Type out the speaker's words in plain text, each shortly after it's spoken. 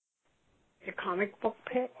The Comic Book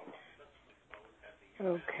Pit?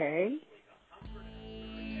 Okay.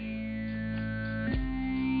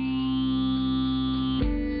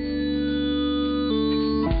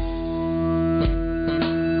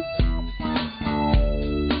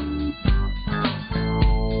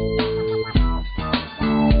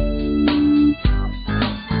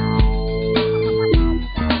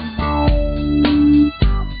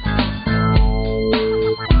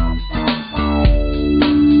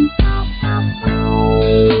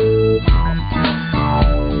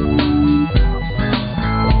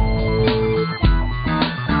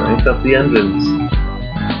 Up the engines.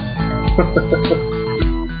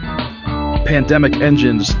 Pandemic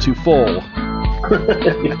engines to full.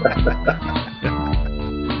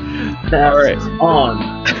 All right, on.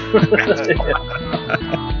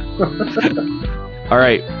 All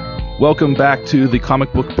right, welcome back to the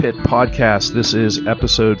Comic Book Pit podcast. This is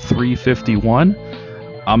episode 351.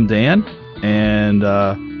 I'm Dan, and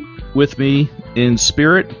with me in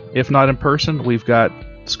spirit, if not in person, we've got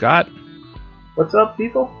Scott. What's up,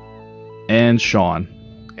 people? And Sean.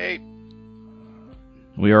 Hey.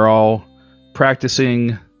 We are all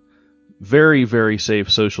practicing very, very safe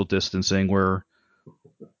social distancing. We're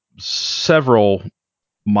several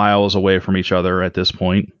miles away from each other at this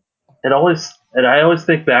point. And I always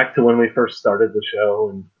think back to when we first started the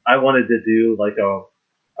show, and I wanted to do like a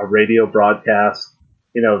radio broadcast,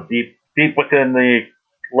 deep within the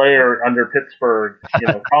layer under Pittsburgh,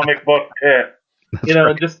 comic book pit, right.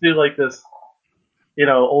 And just do like this,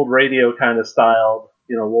 old radio kind of style,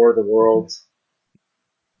 War of the Worlds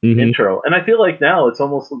intro. And I feel like now it's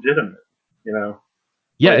almost legitimate,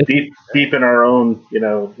 Yeah, like deep in our own,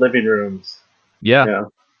 living rooms. Yeah.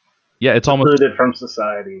 Yeah, it's almost secluded from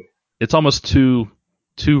society. It's almost too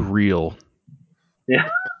real. Yeah.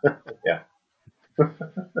 Yeah.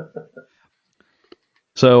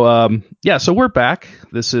 So so we're back.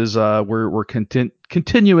 This is we're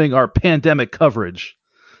continuing our pandemic coverage.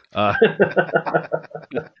 Not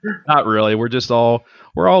really. We're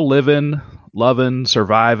all living, loving,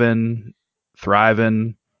 surviving,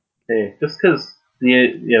 thriving. Hey, just because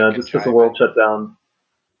the world shut down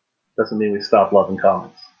doesn't mean we stop loving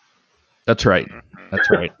comics. That's right.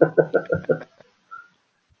 That's right.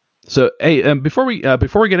 So, hey, before we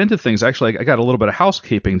get into things, actually, I got a little bit of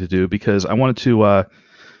housekeeping to do because I wanted to,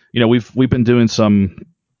 we've been doing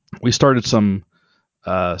we started some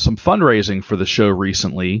fundraising for the show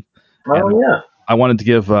recently. Oh, yeah. I wanted to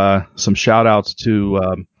give some shout outs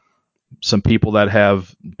to some people that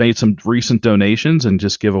have made some recent donations and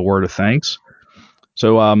just give a word of thanks.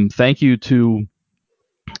 So, thank you to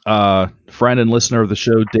friend and listener of the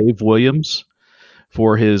show, Dave Williams,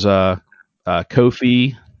 for his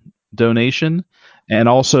Ko-fi donation, and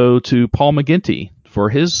also to Paul McGinty for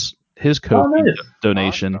his Ko-fi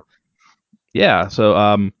donation. Awesome. Yeah,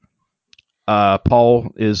 so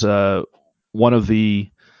Paul is one of the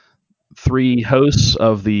 3 hosts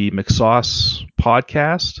of the McSauce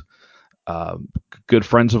podcast. Good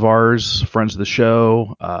friends of ours, friends of the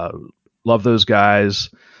show. Love those guys.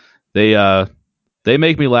 They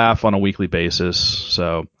make me laugh on a weekly basis.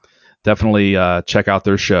 So definitely check out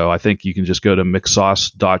their show. I think you can just go to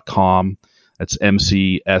mcsoss.com. That's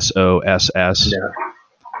MCSOSS. Yeah.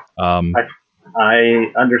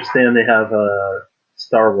 I understand they have a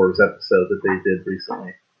Star Wars episode that they did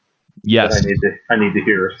recently. Yes. I need to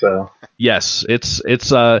hear. So yes, it's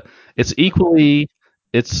equally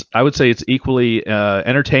I would say it's equally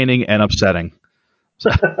entertaining and upsetting.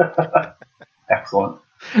 So, excellent.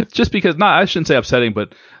 Just because, I shouldn't say upsetting,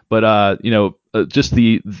 but just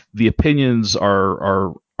the opinions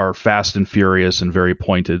are fast and furious and very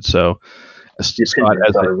pointed. So, Scott,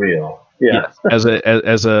 are real. Yeah. As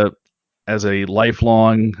a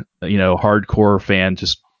lifelong, hardcore fan,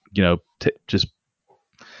 just take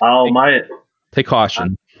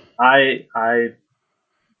caution. I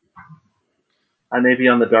may be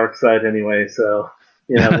on the dark side anyway, so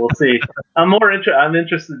we'll see. I'm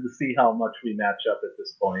interested to see how much we match up at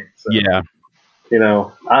this point. So, yeah.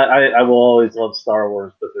 I will always love Star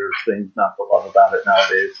Wars, but there's things not to love about it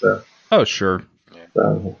nowadays. So. Oh, sure.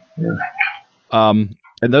 So, yeah.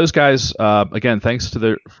 And those guys, again, thanks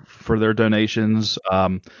for their donations.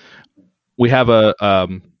 We have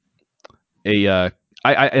I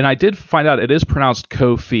did find out it is pronounced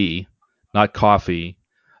Ko-fi, not coffee,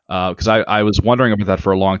 because I was wondering about that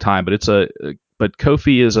for a long time. But but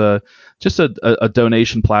Ko-fi is just a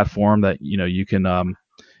donation platform that you can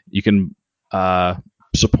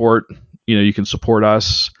support. You can support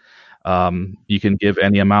us. You can give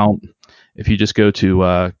any amount if you just go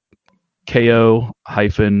to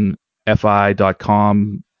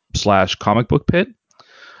ko-fi.com/comicbookpit.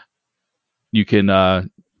 you can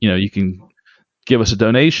you can give us a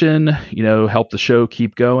donation, help the show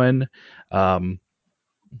keep going.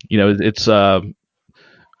 It's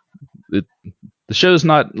it, the show's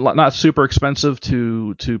not super expensive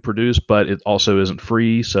to produce, but it also isn't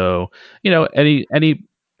free. So any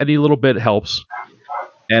little bit helps.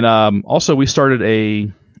 And also we started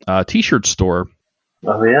a t-shirt store.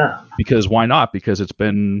 Oh yeah. Because why not? Because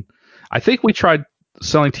I think we tried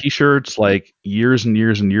selling t-shirts like years and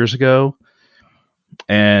years and years ago,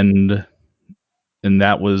 and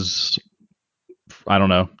that was, I don't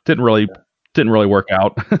know, didn't really work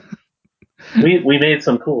out. We made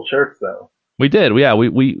some cool shirts though. We did, yeah.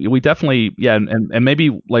 We definitely, yeah, and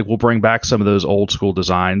maybe like we'll bring back some of those old school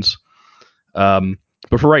designs.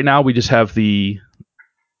 But for right now, we just have the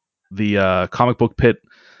Comic Book Pit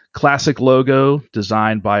classic logo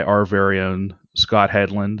designed by our very own Scott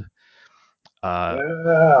Headland.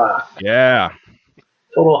 Yeah. Yeah.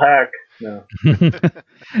 Total hack. No.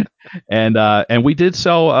 And we did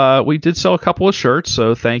sell a couple of shirts,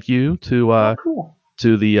 so thank you Oh, cool.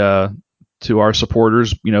 to our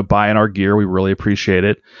supporters, buying our gear. We really appreciate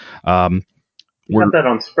it. You got that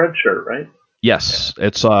on Spreadshirt, right? Yes,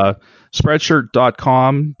 it's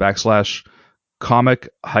spreadshirt.com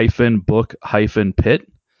 /comic-book-pit.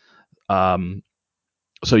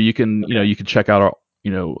 So you can you can check out our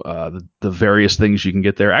the various things you can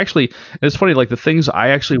get there. Actually, it's funny, like the things I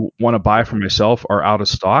actually want to buy for myself are out of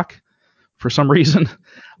stock for some reason.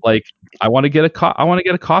 Like I want to get a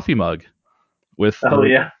coffee mug with Oh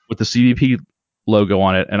yeah. with the CBP logo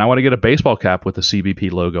on it, and I want to get a baseball cap with the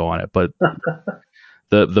CBP logo on it. But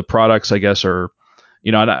the products, I guess, are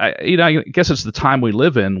and I guess it's the time we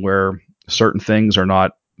live in where certain things are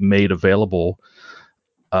not made available.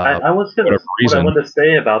 I was For gonna whatever what I reason. wanted to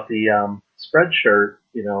say about the Spreadshirt,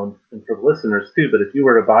 and for the listeners too. But if you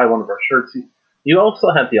were to buy one of our shirts, you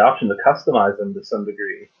also have the option to customize them to some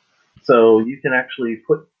degree. So you can actually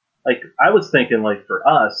put, like, I was thinking, like, for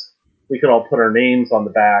us, we could all put our names on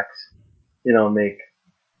the backs, make,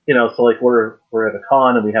 so like we're at a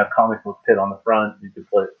con and we have Comic Book Pit on the front. You could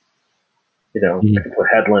put, I could put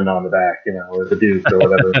Headland on the back, or the Duke or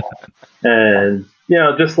whatever. And,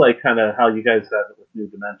 just like kind of how you guys have it with New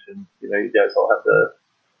Dimension, you guys all have the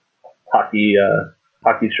hockey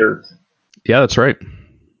shirts. Yeah, that's right.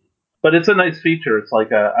 But it's a nice feature. It's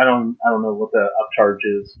like I don't know what the upcharge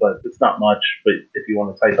is, but it's not much. But if you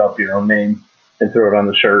want to type up your own name and throw it on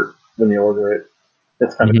the shirt when you order it,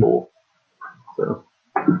 it's kind of cool. So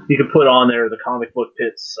you can put on there the Comic Book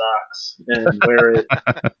Pit sucks and wear it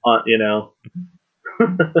on.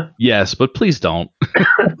 Yes, but please don't.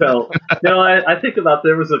 So I think about,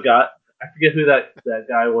 there was a guy, I forget who that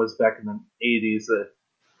guy was back in the '80s, that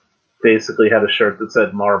basically had a shirt that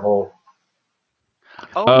said Marvel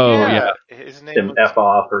Oh yeah, His name was F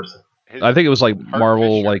off or something. I think it was like Hart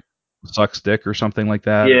Marvel, Fisher. like sucks dick or something like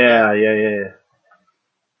that. Yeah.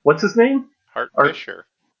 What's his name? Hart Art. Fisher.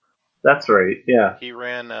 That's right. Yeah. He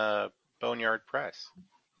ran Boneyard Press.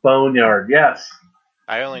 Boneyard. Yes.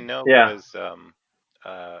 I only know Yeah. because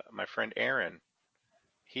my friend Aaron,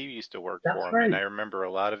 he used to work That's for him, and right. I remember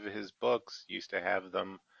a lot of his books used to have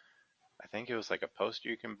them. I think it was like a poster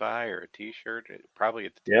you can buy or a T-shirt, probably a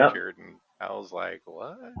Yeah. T-shirt, and I was like,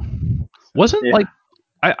 what? Wasn't Yeah. like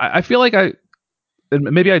I feel like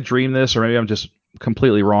maybe I dreamed this or maybe I'm just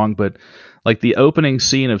completely wrong, but like the opening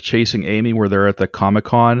scene of Chasing Amy where they're at the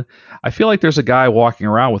Comic-Con, I feel like there's a guy walking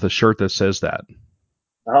around with a shirt that says that.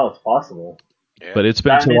 Oh, it's possible. Yeah. But it's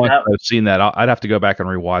been so long since I've seen that. I'd have to go back and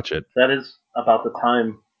rewatch it. That is about the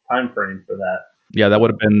time frame for that. Yeah, that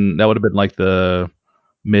would have been like the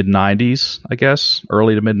mid '90s, I guess,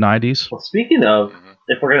 early to mid '90s. Well, speaking of,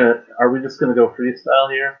 if are we just gonna go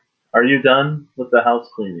freestyle here? Are you done with the house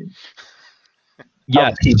cleaning?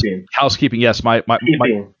 Yes, Housekeeping. Housekeeping. Yes,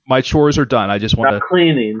 Keeping. my chores are done. I just want Not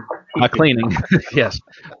cleaning. not cleaning. Yes,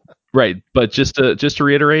 right. But just to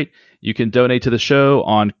reiterate, you can donate to the show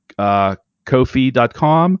on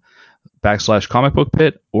Ko-fi.com /Comic Book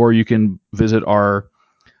Pit, or you can visit our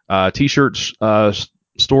t-shirt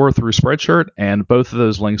store through Spreadshirt, and both of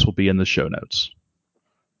those links will be in the show notes.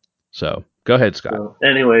 So go ahead, Scott. So,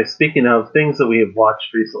 anyway, speaking of things that we have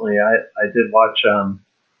watched recently, I did watch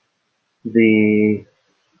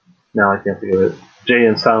now I can't think of it, Jay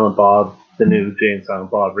and Silent Bob, the new Jay and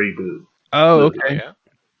Silent Bob reboot. Oh, movie. okay. Yeah.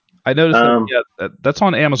 I noticed that's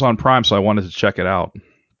on Amazon Prime, so I wanted to check it out.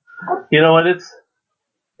 You know what? It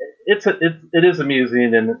is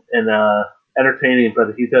amusing and entertaining,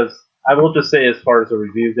 but he does. I will just say, as far as the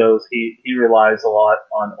review goes, he relies a lot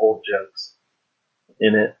on old jokes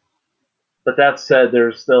in it. But that said,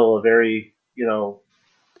 there's still a very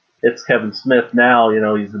it's Kevin Smith now.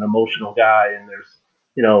 He's an emotional guy, and there's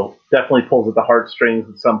definitely pulls at the heartstrings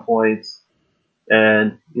at some points,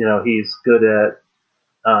 and he's good at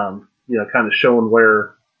kind of showing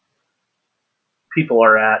where people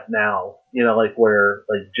are at now. Like where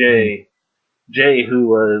like Jay, who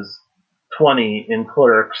was 20 in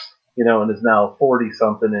Clerks, and is now 40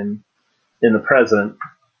 something in the present,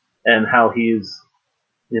 and how he's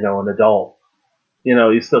an adult.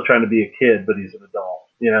 He's still trying to be a kid, but he's an adult.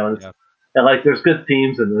 Yeah. And like there's good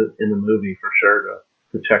themes in the movie for sure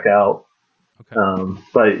to check out. Okay.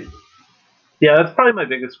 But yeah, that's probably my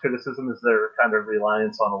biggest criticism is their kind of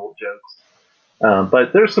reliance on old jokes.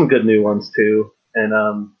 But there's some good new ones too.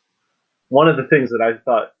 And one of the things that I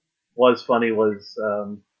thought was funny was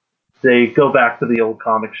they go back to the old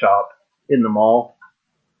comic shop in the mall,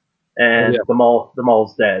 and the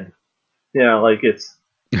mall's dead. Like it's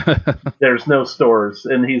there's no stores,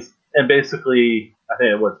 and basically I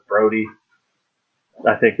think it was Brody,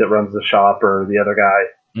 I think, that runs the shop, or the other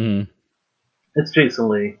guy. Mm. It's Jason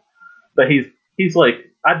Lee, but he's like,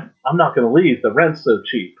 I'm not going to leave. The rent's so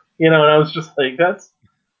cheap, and I was just like,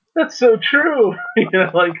 that's so true,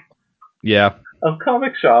 like Yeah. of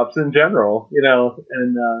comic shops in general,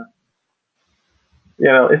 and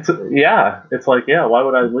it's like, yeah, why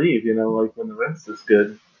would I leave, like when the rent's this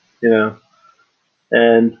good,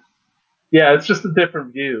 and yeah, it's just a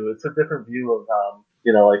different view. It's a different view of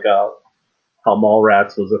like how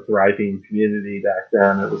Mallrats was a thriving community back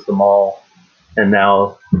then. It was the mall, and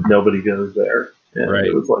now nobody goes there. And Right.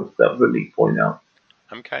 it was like that was a neat point out.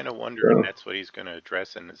 I'm kind of wondering So, that's what he's going to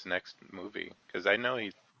address in his next movie, because I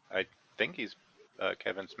think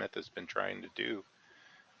Kevin Smith has been trying to do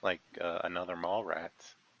like another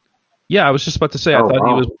Mallrats. Yeah, I was just about to say oh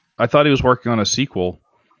wow, I thought he was working on a sequel.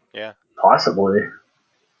 Yeah, possibly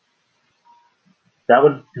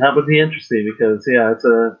that would be interesting because yeah,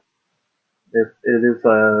 it is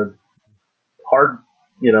a hard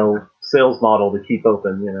sales model to keep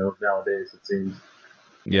open nowadays it seems.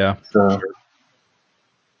 Yeah. So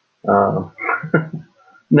um, and,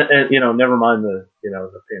 never mind the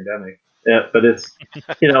pandemic. Yeah, but it's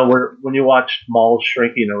where when you watch malls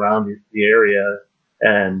shrinking around the area,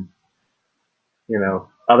 and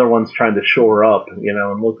other ones trying to shore up,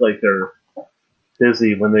 and look like they're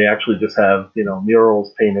busy when they actually just have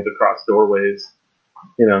murals painted across doorways,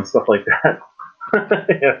 and stuff like that.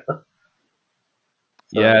 Yeah. So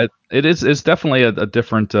Yeah, it is. It's definitely a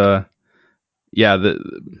different. Yeah,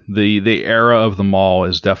 the era of the mall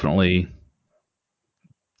is definitely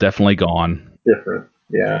gone. different.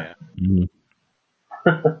 Yeah. yeah.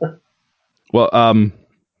 Mhm. Well,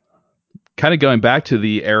 kind of going back to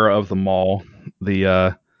the era of the mall,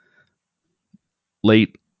 the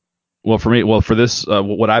late. Well, for me, well, for this,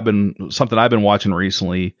 what I've been something I've been watching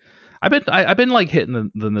recently. I've been like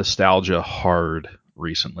hitting the nostalgia hard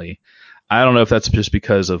recently. I don't know if that's just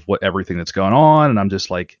because of what everything that's going on, and I'm just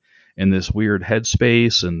like in this weird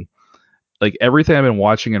headspace, and like everything I've been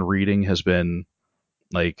watching and reading has been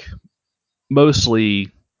like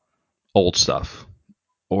mostly old stuff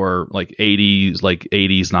or like 80s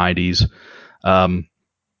 90s. um,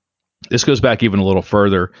 this goes back even a little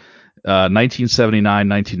further. 1979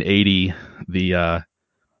 1980, the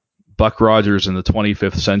Buck Rogers in the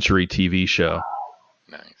 25th Century TV show,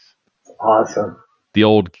 Nice. Awesome. the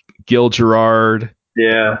old Gil Gerard,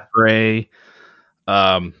 Yeah. Gray,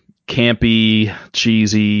 um, campy,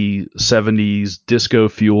 cheesy 70s disco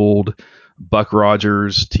fueled Buck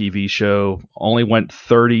Rogers TV show. Only went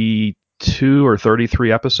 32 or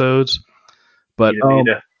 33 episodes, but Vita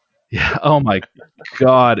Vita. yeah, oh my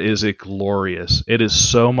God, is it glorious? It is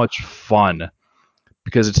so much fun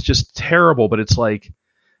because it's just terrible, but it's like,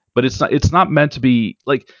 but it's not meant to be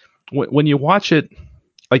like when you watch it,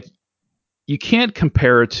 like you can't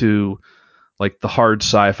compare it to like the hard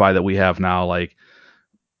sci-fi that we have now, like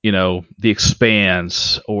The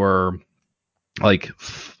Expanse or like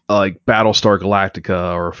Battlestar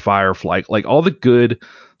Galactica or Firefly, like all the good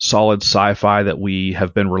solid sci-fi that we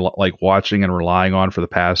have been like watching and relying on for the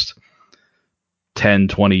past 10,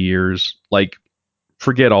 20 years. Like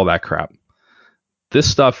forget all that crap. This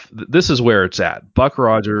stuff, this is where it's at. Buck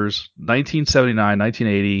Rogers, 1979,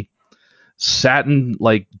 1980, satin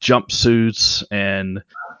like jumpsuits and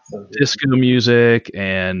So good. disco music,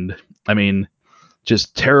 and I mean,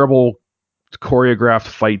 just terrible choreographed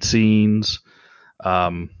fight scenes.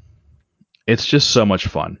 Um, it's just so much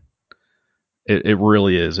fun. It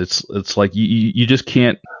really is. It's like you just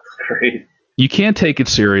can't Great. you can't take it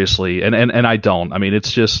seriously, and I don't. I mean,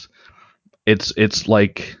 it's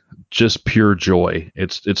like just pure joy.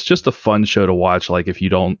 It's just a fun show to watch. Like if you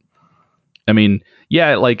don't, I mean,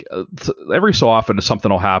 yeah, like every so often something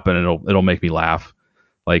will happen and it'll make me laugh.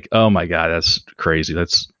 Like, oh my god, that's crazy.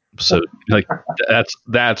 That's so like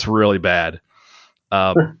that's really bad.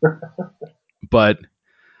 Um, but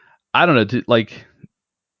I don't know, like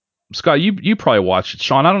Scott, you probably watched it.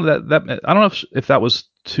 Sean, I don't that I don't know if that was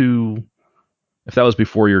if that was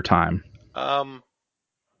before your time. Um,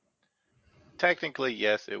 Technically,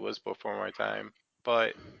 yes, it was before my time,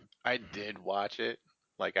 but I did watch it.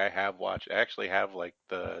 Like I have watched, I actually have like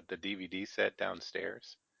the DVD set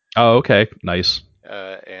downstairs. Oh, okay, nice.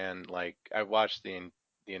 And like I watched the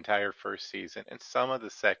entire first season and some of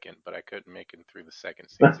the second, but I couldn't make it through the second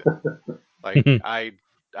season. Like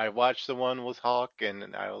I watched the one with Hawk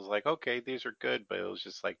and I was like, okay, these are good, but it was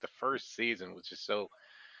just like the first season was just so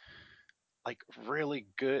like really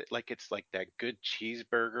good. Like it's like that good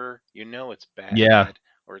cheeseburger. You know it's Yeah, bad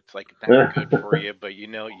or it's like not good for you, but you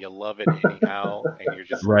know you love it anyhow, and you're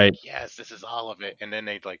just like, right. yes, this is all of it. And then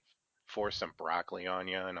they'd like force some broccoli on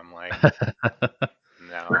you, and I'm like,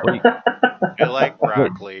 no, Wait, I like wait,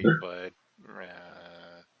 broccoli, but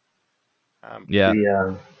I'm yeah,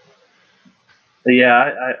 good. the yeah,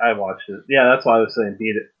 I watched it. Yeah, that's why I was saying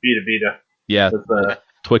Vita Vita yeah. with the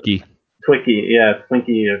Twiki. Twinkie. Yeah,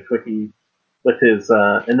 Twinkie with his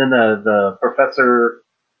and then the Professor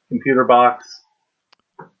computer box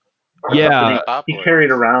Yeah, that he carried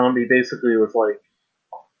Theopopolis. around. He basically was like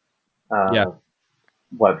yeah. uh,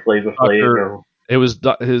 what Flavor Flav Doctor. or It was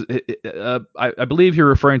I believe you're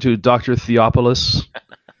referring to Doctor Theopolis.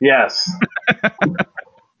 yes.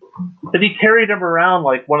 But he carried him around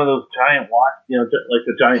like one of those giant watch, like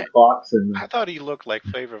the I, giant clocks, and I thought he looked like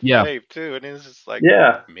Flavor Yeah. Flav too, and it's just like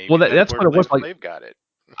yeah, Well, maybe that's that's where what it was Flavor like. Flav got it.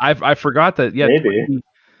 I forgot that. Yeah, maybe.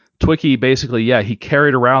 Twiki basically. Yeah, he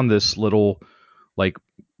carried around this little like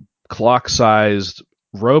clock-sized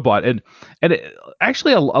robot, and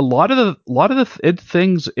actually a lot of the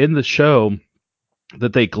things in the show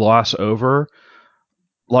that they gloss over.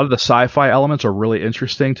 A lot of the sci-fi elements are really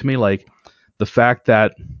interesting to me, like the fact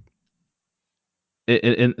that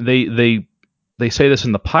and they say this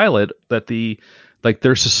in the pilot that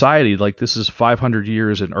their society, like this is 500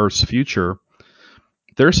 years in Earth's future,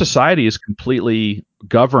 their society is completely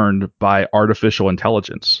governed by artificial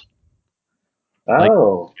intelligence. Like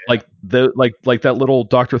Oh, like that little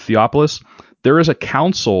Dr. Theopolis, there is a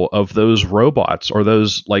council of those robots or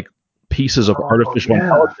those like pieces of oh artificial yeah.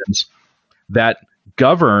 intelligence that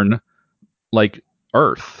govern like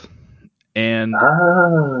Earth. And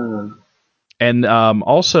Ah,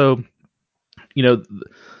 also, you know,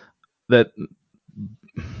 that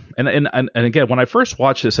and again, when I first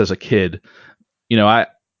watched this as a kid, you know,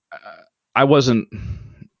 I wasn't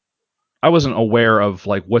I wasn't aware of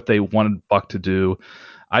like what they wanted Buck to do.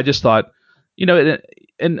 I just thought, you know,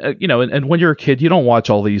 and when you're a kid, you don't watch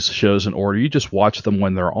all these shows in order. You just watch them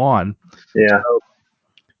when they're on. yeah.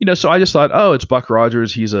 So I just thought, oh, it's Buck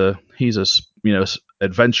Rogers. He's a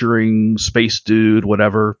adventuring space dude,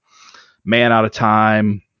 whatever, man out of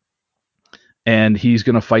time, and he's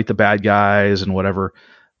gonna fight the bad guys and whatever.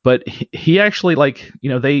 But he actually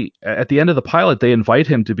they at the end of the pilot they invite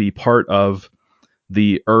him to be part of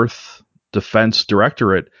the Earth Defense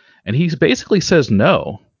Directorate, and he basically says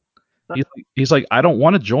no. He's like, I don't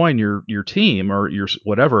want to join your team or your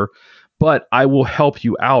whatever, but I will help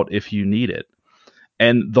you out if you need it.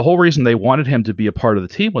 And the whole reason they wanted him to be a part of the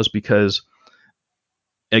team was because,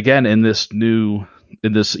 again, in this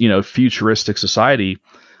futuristic society,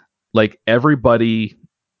 like everybody's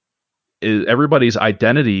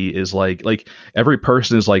identity is like every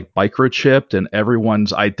person is like microchipped and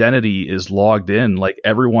everyone's identity is logged in. Like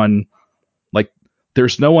everyone, like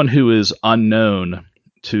there's no one who is unknown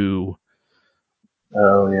to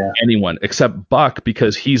Oh yeah. anyone except Buck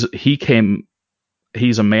because he's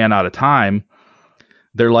a man out of time.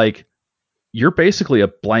 They're like, you're basically a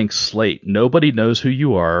blank slate. Nobody knows who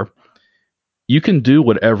you are. You can do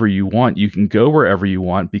whatever you want. You can go wherever you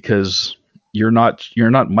want because you're not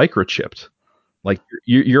microchipped. Like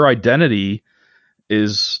your identity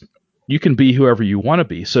is you can be whoever you want to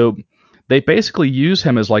be. So they basically use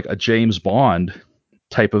him as like a James Bond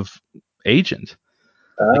type of agent.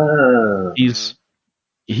 Like Ah. Hmm. he's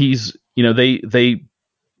they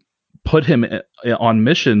put him on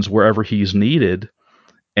missions wherever he's needed,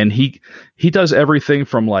 and he does everything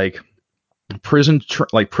from like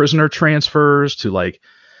prisoner transfers to like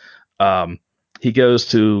um he goes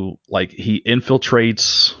to like he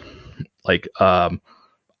infiltrates like uh,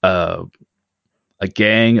 a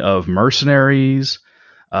gang of mercenaries.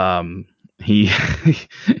 He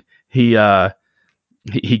he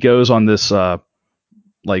he goes on this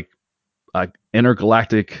like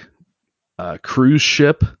intergalactic cruise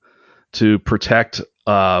ship to protect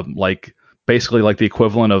like basically like the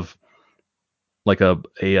equivalent of like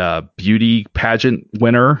a beauty pageant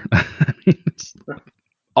winner. It's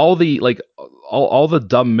all the like all the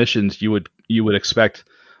dumb missions you would expect,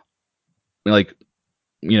 like,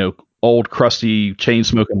 you know, old crusty chain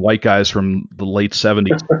smoking white guys from the late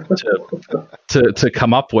 70s to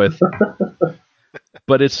come up with.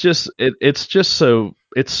 But it's just so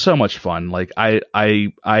much fun. Like I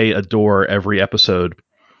adore every episode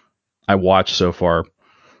I watch so far.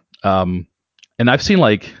 And I've seen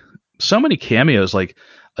like so many cameos, like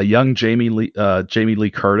a young Jamie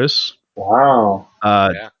Lee Curtis, Wow.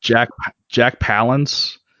 Yeah. Jack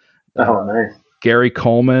Palance, Oh, nice. Gary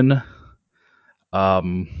Coleman.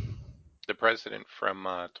 Um, The president from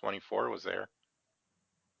 24 was there.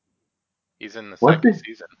 He's in the Was second he?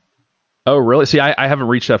 season. oh really? See, I haven't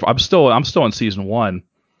reached that. I'm still on season 1.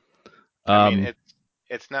 I mean,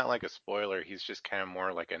 it's not like a spoiler. He's just kind of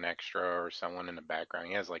more like an extra or someone in the background.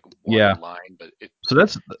 He has like one Yeah. line, but So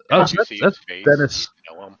that's as you see his face, Dennis.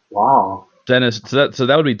 you know him. Wow. So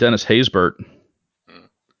that would be Dennis Haysbert.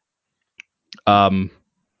 Mm.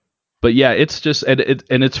 But yeah, it's just and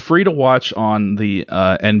it's free to watch on the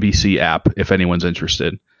NBC app if anyone's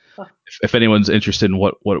interested. If anyone's interested in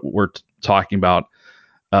what we're talking about,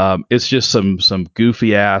 it's just some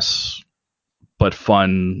goofy ass but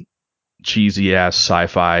fun, cheesy ass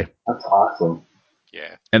sci-fi. That's awesome.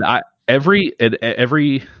 Yeah. And every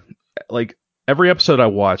like every episode I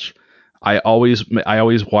watch, I always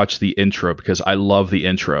watch the intro because I love the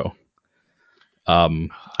intro.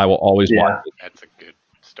 I will always watch Yeah. it. That's a good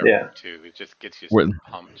start Yeah. too. It just gets you When-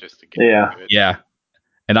 pumped just to get Yeah. into it. Yeah.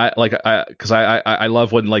 And I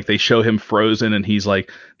love when like they show him frozen and he's like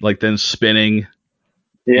then spinning,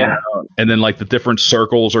 Yeah. and then like the different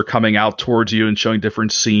circles are coming out towards you and showing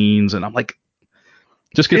different scenes, and I'm like,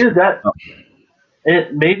 just gets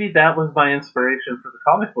Dude, maybe that was my inspiration for the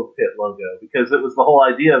comic book pit logo, because it was the whole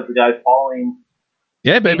idea of the guy falling.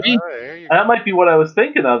 yeah, baby. Oh, there you That might be what I was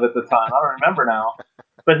thinking of at the time. I don't remember now.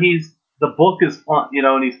 But the book is,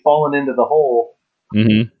 and he's fallen into the hole.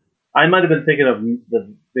 Mm-hmm. I might have been thinking of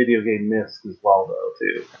the video game Myst as well, though,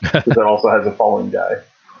 too, because it also has a falling guy.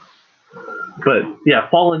 But yeah,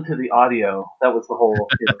 fall into the audio. That was the whole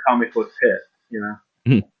comic book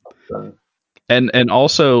pit. So, And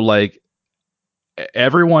also like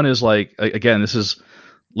everyone is like, again, this is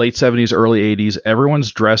late 70s, early 80s.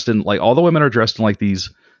 Everyone's dressed in like all the women are dressed in like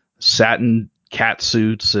these satin cat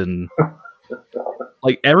suits, and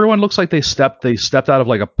like everyone looks like they stepped out of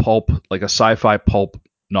like a sci-fi pulp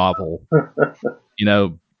novel.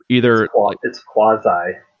 Either it's quasi.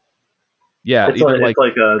 yeah, It's either like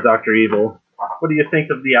Dr. Evil. What do you think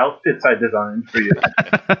of the outfits I designed for you?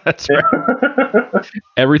 that's right.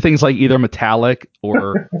 Everything's like either metallic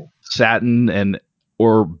or satin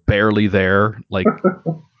or barely there. Like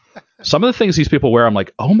some of the things these people wear, I'm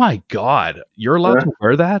like, oh my god, you're allowed to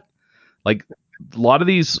wear that? Like a lot of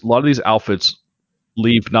these outfits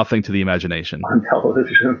leave nothing to the imagination On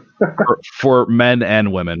television. for men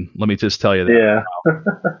and women. Let me just tell you that.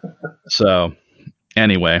 Yeah. So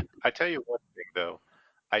anyway, I tell you one thing though,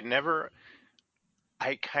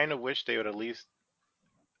 I kind of wish they would at least.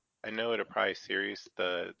 I know it'll probably series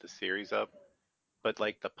the series up, but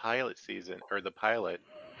like the pilot season or the pilot,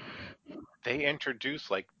 they introduced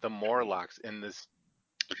like the Morlocks in this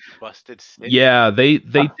busted city. yeah, they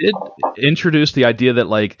did introduce the idea that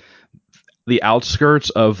like the outskirts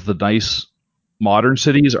of the nice modern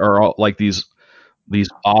cities are all like these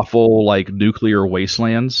awful like nuclear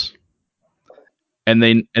wastelands, and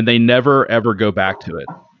they never ever go back to it.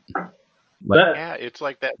 Yeah, it's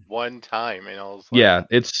like that one time, and I was like, Yeah,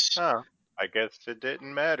 it's huh, I guess it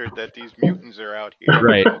didn't matter that these mutants are out here.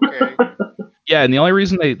 right. Okay. Yeah, and the only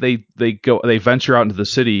reason they venture out into the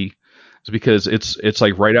city is because it's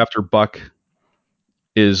like right after Buck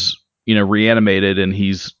is reanimated and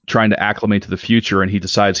he's trying to acclimate to the future, and he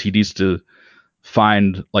decides he needs to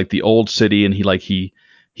find like the old city, and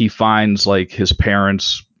he finds like his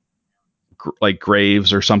parents like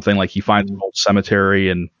graves or something, like he finds an old cemetery,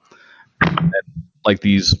 and like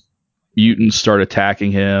these mutants start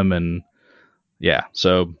attacking him, and yeah,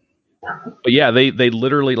 so but yeah, they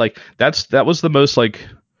literally like that was the most like,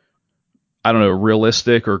 I don't know,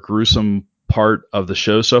 realistic or gruesome part of the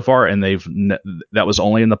show so far, and that was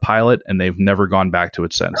only in the pilot, and they've never gone back to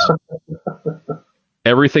it since.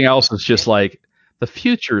 Everything else is just like the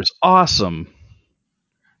future's awesome,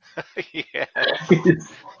 Yeah.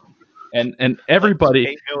 and everybody,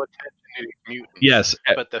 Pay no attention to these mutants. yes,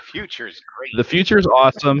 But the future's great. the future's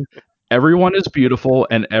awesome. Everyone is beautiful,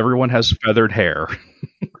 and everyone has feathered hair.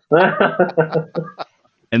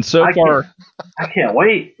 And so I far, can't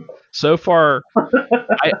wait. so far,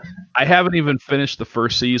 I haven't even finished the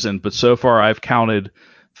first season, but so far I've counted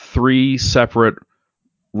 3 separate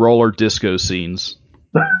roller disco scenes.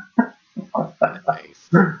 Nice.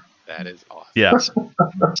 That is awesome. Yes.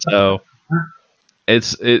 So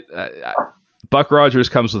Buck Rogers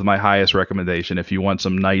comes with my highest recommendation. If you want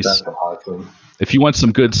some That's awesome. if you want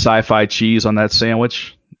some good sci-fi cheese on that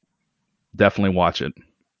sandwich, definitely watch it.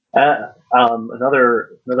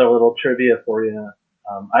 Another little trivia for you.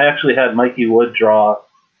 I actually had Mikey Wood draw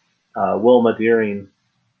Wilma Deering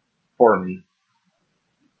for me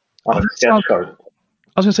on a sketch card.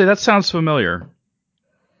 I was gonna say that sounds familiar.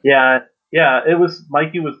 Yeah, it was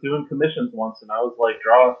Mikey was doing commissions once, and I was like,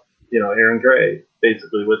 draw, Aaron Gray,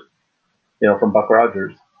 basically with, from Buck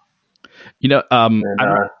Rogers. And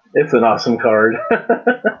it's an awesome card.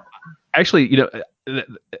 Actually,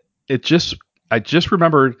 I just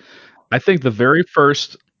remembered. I think the very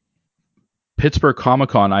first Pittsburgh Comic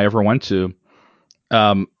Con I ever went to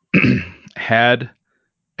had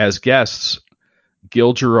as guests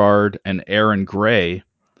Gil Gerard and Aaron Gray,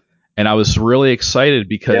 and I was really excited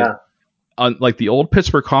because like the old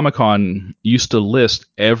Pittsburgh Comic Con used to list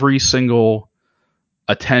every single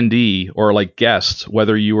attendee or like guest,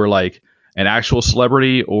 whether you were like an actual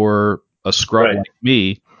celebrity or a scrub like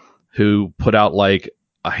me who put out like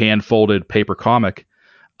a hand folded paper comic.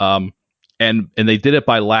 And they did it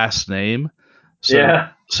by last name.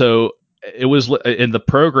 So it was in the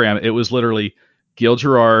program, it was literally Gil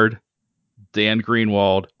Gerard, Dan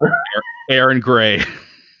Greenwald, Aaron Gray.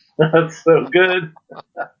 That's so good.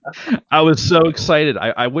 I was so excited.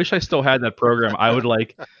 I wish I still had that program. I would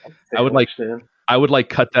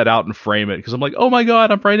cut that out and frame it because I'm like, oh my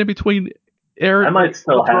god, I'm right in between Aaron. I might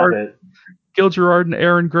still have it. Gil Gerard and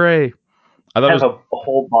Aaron Gray. I have a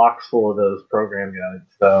whole box full of those program guides.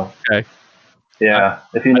 So okay, yeah,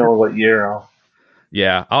 if you know what year, I'll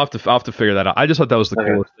have to figure that out. I just thought that was the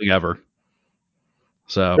coolest thing ever.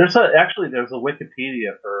 So there's a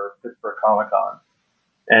Wikipedia for Pittsburgh Comic Con,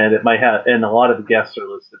 and it might have, and a lot of the guests are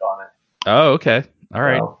listed on it. Oh, okay, all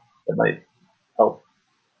right. So it might help.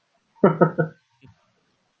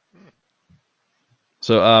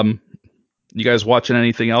 So, you guys watching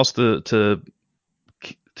anything else to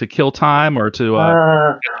kill time or to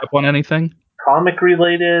catch up on anything? Comic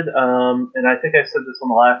related, and I think I said this on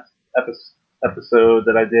the last episode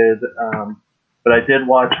that I did, but I did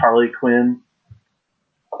watch Harley Quinn,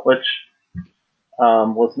 which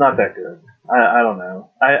was not that good. I don't know.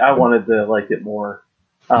 I wanted to like it more,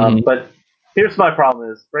 but here's my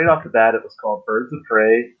problem: is right off the bat it was called Birds of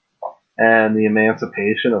Prey and the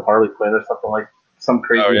Emancipation of Harley Quinn or something like some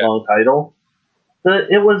crazy long title.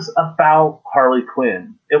 It was about Harley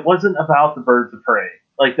Quinn. It wasn't about the Birds of Prey.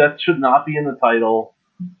 Like that should not be in the title,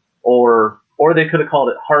 or they could have called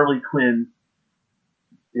it Harley Quinn,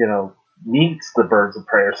 meets the Birds of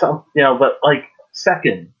Prey or something, But like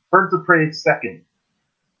second, Birds of Prey second,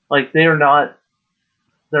 like they're not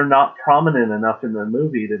prominent enough in the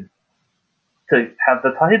movie to have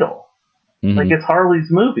the title. Like it's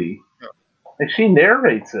Harley's movie. Like she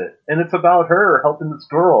narrates it, and it's about her helping this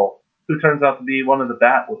girl who turns out to be one of the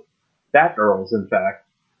Batgirls, in fact.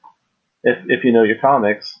 If you know your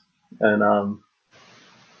comics, and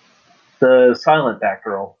the silent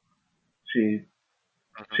Batgirl, she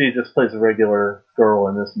just plays a regular girl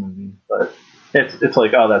in this movie, but it's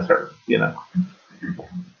like, oh, that's her,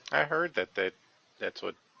 I heard that's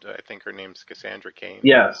what I think her name's Cassandra Cain.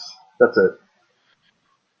 Yes, that's it.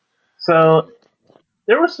 So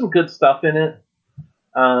there was some good stuff in it.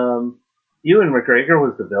 Ewan McGregor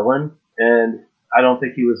was the villain, and I don't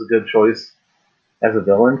think he was a good choice as a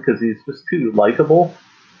villain because he's just too likable.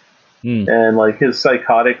 And like his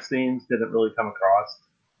psychotic scenes didn't really come across.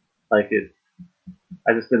 I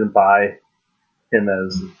just didn't buy him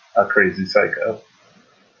as a crazy psycho.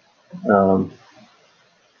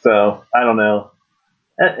 So I don't know,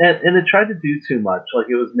 and it tried to do too much. Like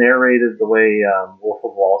it was narrated the way Wolf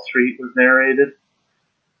of Wall Street was narrated,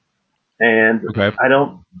 and I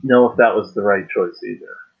don't know if that was the right choice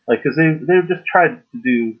either. Like because they just tried to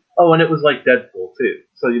do. Oh, and it was like Deadpool too.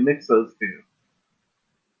 So you mix those two,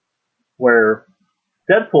 where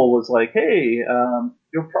Deadpool was like, hey,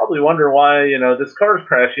 you'll probably wonder why, this car's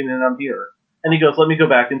crashing and I'm here. And he goes, let me go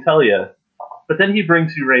back and tell you. But then he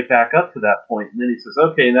brings you right back up to that point, and then he says,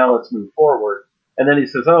 okay, now let's move forward. And then he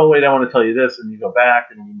says, oh, wait, I want to tell you this, and you go back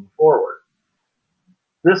and you move forward.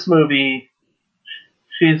 This movie,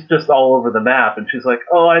 she's just all over the map, and she's like,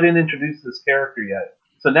 oh, I didn't introduce this character yet.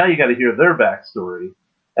 So now you got to hear their backstory.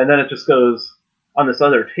 And then it just goes on this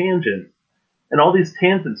other tangent. And all these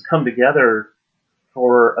tangents come together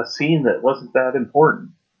for a scene that wasn't that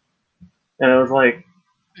important. and I was like,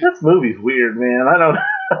 this movie's weird, man. I don't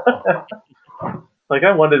like.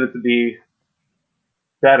 I wanted it to be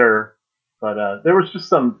better, but there was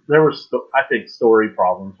just I think story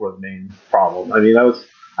problems were the main problem. I mean, I was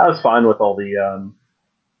fine with all the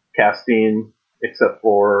casting except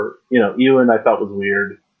for Ewan. I thought was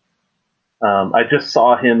weird. I just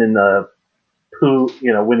saw him in the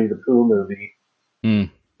Winnie the Pooh movie, Mm.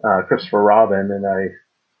 Christopher Robin, and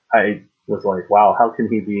I was like, wow, how can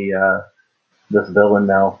he be this villain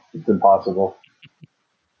now? It's impossible.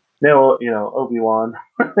 No, Obi-Wan.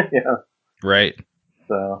 Yeah. Right.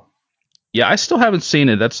 So Yeah, I still haven't seen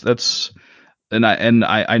it. That's and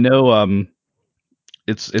I know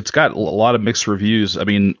it's got a lot of mixed reviews. I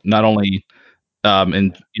mean, not only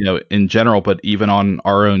in in general, but even on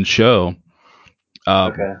our own show.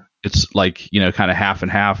 okay. It's like kind of half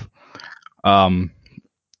and half. Um,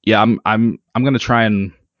 yeah, I'm gonna try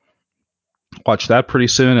and watch that pretty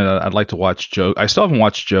soon, and I'd like to watch Joker. I still haven't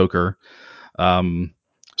watched Joker.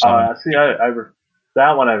 So See,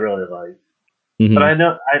 that one I really like, but mhm, I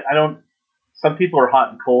know I don't. Some people are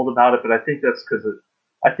hot and cold about it, but I think that's because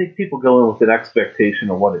I think people go in with an expectation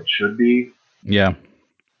of what it should be. yeah,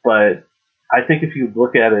 But I think if you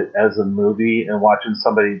look at it as a movie and watching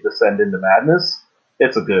somebody descend into madness,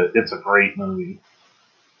 it's a great movie.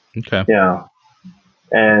 okay, Yeah,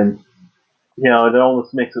 and it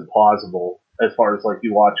almost makes it plausible as far as like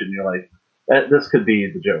you watch it and you're like, this could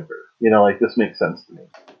be the Joker. Like this makes sense to me.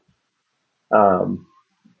 Um,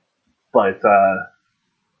 but a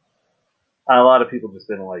lot of people just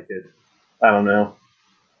didn't like it. I don't know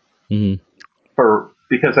hmm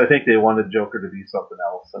because I think they wanted Joker to be something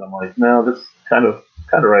else, and I'm like, no, this is kind of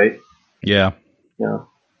right. yeah. You know,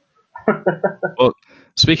 Well,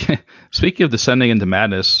 speaking speaking of descending into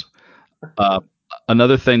madness, uh,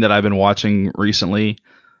 another thing that I've been watching recently,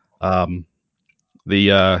 um,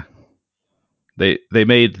 the they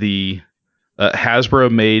made the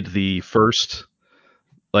Hasbro made the first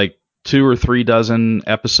like 2 or 3 dozen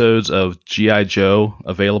episodes of GI Joe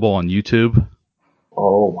available on YouTube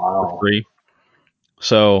oh for wow, free.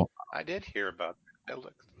 So I did hear about that.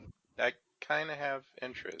 I kind of have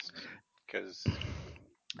interest because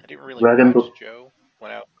I didn't really red and watch Joe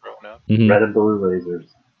when I was growing up, mhm. red and blue lasers.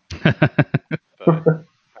 but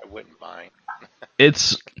I wouldn't mind.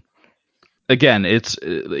 it's again, it's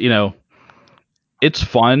it's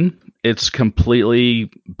fun. It's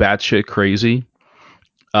completely batshit crazy.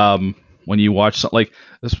 When you watch something like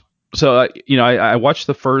this, so I watched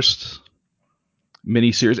the first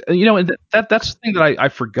miniseries, and and that's the thing that I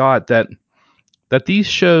forgot that these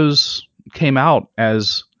shows came out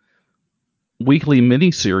as weekly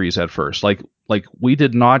miniseries at first. Like we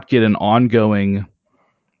did not get an ongoing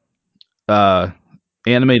uh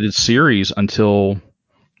animated series until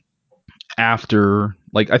after,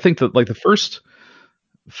 like, I think that like the first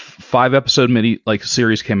 5 episode mini like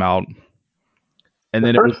series came out, and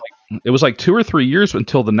The then first it was like 2 or 3 years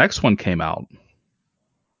until the next one came out.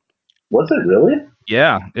 was it really?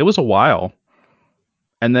 Yeah, it was a while,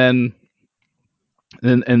 and then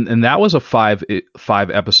and that was a five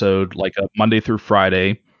episode, like a Monday through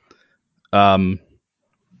Friday um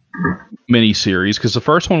mini series, because the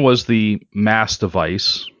first one was the Mass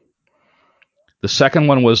Device, the second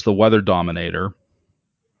one was the Weather Dominator.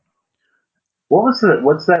 What was it?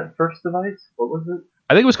 What's that first device? What was it?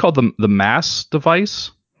 I think it was called the Mass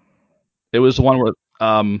Device. It was the one where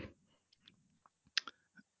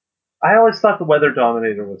I always thought the Weather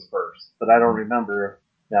Dominator was first, but I don't remember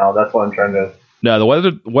now. That's why I'm trying to. no, the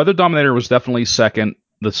Weather Dominator was definitely second,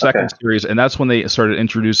 the Okay, second series, and that's when they started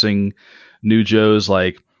introducing new Joes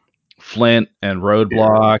like Flint and Spirit,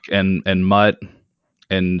 Roadblock and Mutt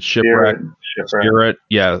and Shipwreck, Spirit, Shipwreck. Spirit,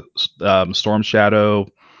 yeah, Storm Shadow,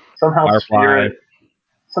 Somehow Firefly. Spirit,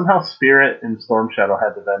 somehow Spirit and Storm Shadow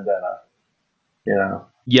had the vendetta. You know.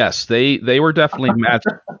 Yes, they were definitely matched.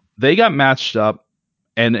 They got matched up,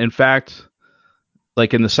 and in fact,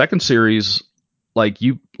 like in the second series, like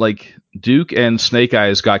Duke and Snake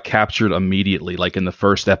Eyes got captured immediately, like in the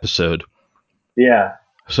first episode. Yeah,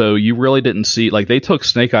 So you really didn't see, like, they took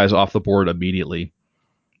Snake Eyes off the board immediately.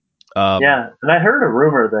 Um, yeah. And I heard a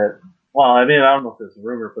rumor that. Well, I mean, I don't know if it's a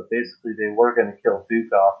rumor, but basically they were going to kill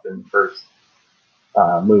Duke off in the first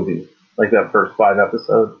movie, like that first 5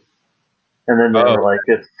 episodes, and then they oh, were like,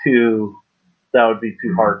 "It's too. That would be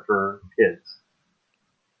too hard for kids."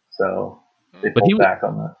 So they Hmm. but pulled back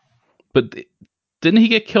on that. but didn't he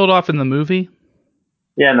get killed off in the movie?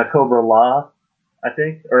 Yeah, in the Cobra Law, I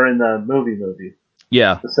think, or in the movie,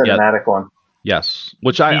 Yeah, the yeah, cinematic one. yes.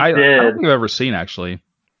 Which He I don't did. think I've ever seen actually.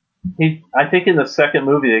 I think in the second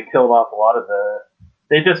movie they killed off a lot of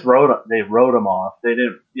They just wrote them off. They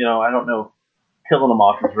didn't, I don't know. Killing them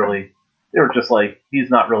off was really. They were just like, he's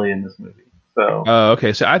not really in this movie. So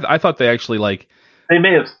Okay. So I thought they actually like. they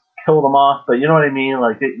may have killed him off, but you know what I mean.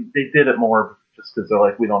 Like they did it more just because they're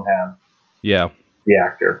like, we don't have Yeah. the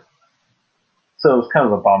actor. So it was kind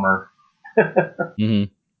of a bummer. Hmm.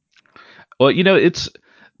 Well, it's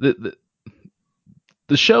the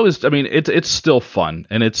the show is. I mean, it's still fun,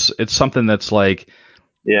 and it's something that's like,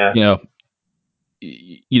 Yeah. you know,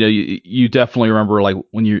 you definitely remember like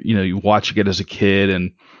when you watching it as a kid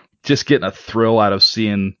and just getting a thrill out of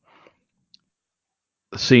seeing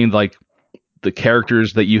like the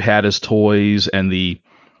characters that you had as toys and the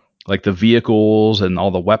vehicles and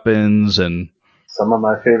all the weapons and Some of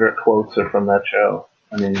my favorite quotes are from that show.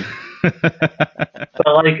 I mean,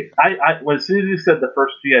 but like as soon as you said the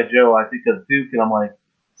first GI Joe, I think of Duke, and I'm like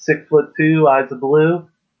 6'2", eyes of blue,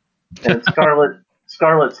 and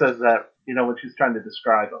Scarlet says that when she's trying to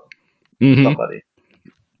describe him, hmm somebody,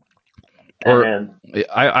 Or and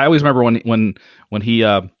I always remember when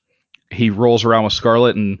he rolls around with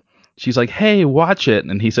Scarlet and she's like, "Hey, watch it,"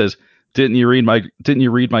 and he says, Didn't you read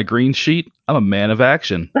my green sheet? I'm a man of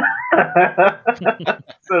action."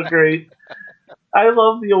 so great. I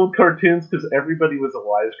love the old cartoons because everybody was a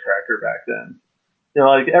wisecracker back then.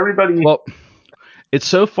 Like everybody Well, it's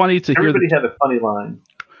so funny to hear everybody had a funny line.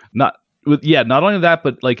 not not only that,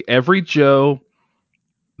 but like every Joe,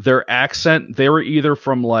 their accent, they were either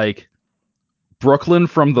from like Brooklyn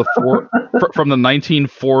from from the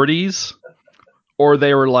 1940s, or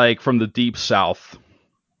they were like from the deep South.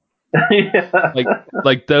 Yeah.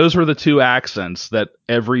 Like those were the two accents that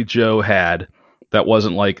every Joe had. That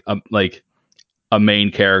wasn't like a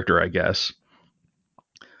main character, I guess.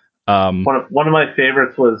 One of my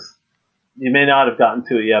favorites was, you may not have gotten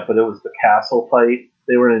to it yet, but it was the castle fight.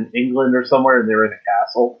 They were in England or somewhere, and they were in a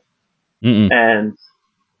castle, Mm-mm. and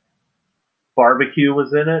barbecue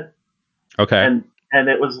was in it, Okay. and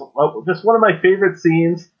it was just one of my favorite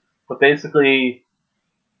scenes. But basically,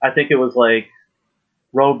 I think it was like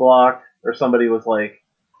Roadblock or somebody was like,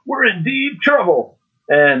 "We're in deep trouble,"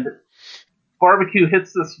 and barbecue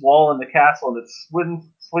hits this wall in the castle, and it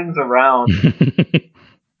swings around,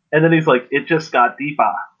 and then he's like, "It just got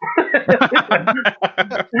deeper."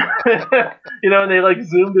 And they like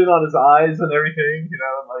zoomed in on his eyes and everything,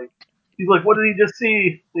 and like he's like, "What did he just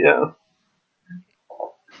see?"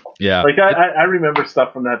 Yeah. Like I remember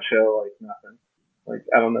stuff from that show like nothing. Like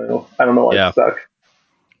I don't know why it Yeah. stuck.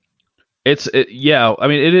 Yeah. I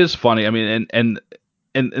mean, it is funny. I mean,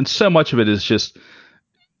 and so much of it is just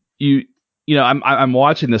you. I'm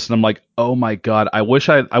watching this and I'm like, oh my god, I wish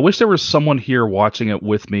there was someone here watching it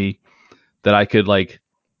with me that I could like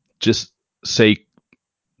just say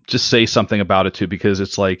something about it to, because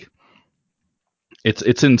it's like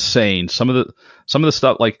it's insane. Some of the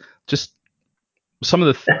stuff, like just some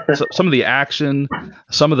of the action,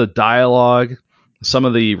 some of the dialogue, some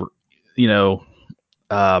of the you know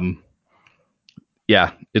um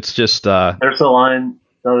yeah, it's just There's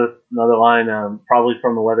another line, probably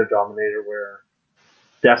from the Weather Dominator, where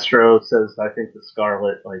Destro says, I think to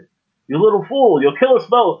Scarlet, like, "You little fool, you'll kill us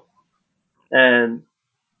both." And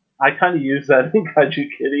I kind of use that in Kaiju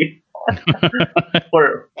Kitty,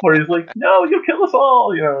 where he's like, "No, you'll kill us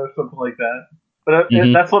all," or something like that. But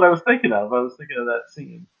mhm. that's what I was thinking of. I was thinking of that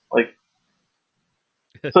scene. Like,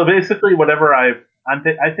 so basically, whatever I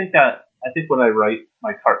think when I write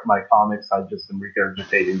my comics, I just am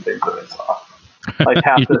regurgitating things that I saw. Like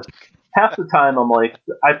half the time, I'm like,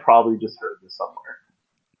 I probably just heard this somewhere.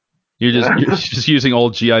 You're just using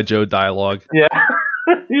old GI Joe dialogue. Yeah,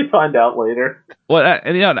 you find out later. Well,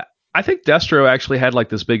 and I think Destro actually had like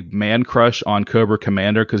this big man crush on Cobra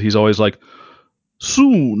Commander, because he's always like,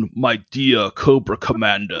 "Soon, my dear Cobra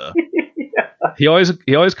Commander." He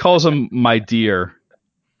always calls him my dear.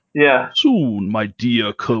 Yeah. "Soon, my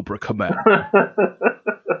dear Cobra Commander."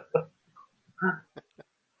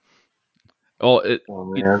 Oh, Oh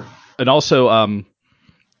man. and also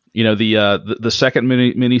the second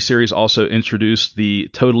mini series also introduced the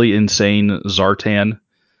totally insane Zartan and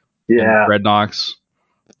Yeah. Dreadnoks.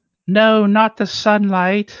 No, not the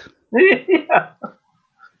sunlight. Yeah.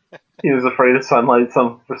 He was afraid of sunlight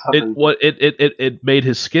for some It reason. what it made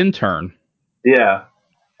his skin turn. Yeah.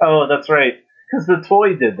 Oh, that's right. Because the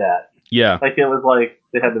toy did that. Yeah, Like it was like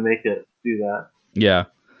they had to make it do that. yeah.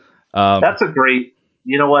 That's a great.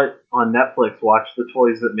 You know what? On Netflix, watch The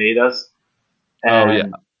Toys That Made Us, Oh yeah,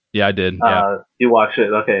 and yeah. I did. Yeah, you watch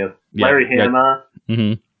it. Okay, yeah, Larry yeah. Hama,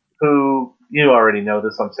 Hmm. who you already know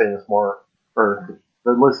this. I'm saying this more for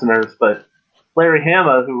the listeners, but Larry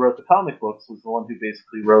Hama, who wrote the comic books, was the one who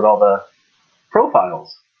basically wrote all the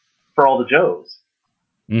profiles for all the Joes.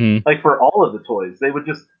 Mm-hmm. Like for all of the toys, they would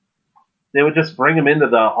just bring him into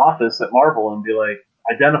the office at Marvel and be like,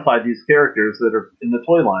 identify these characters that are in the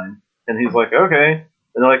toy line, and he's like, okay,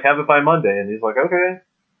 and they're like, have it by Monday, and he's like, okay,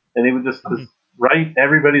 and he would just write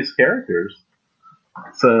everybody's characters.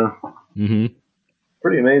 So Mm-hmm.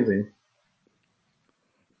 pretty amazing.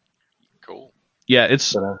 Cool. Yeah, But,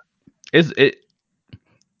 it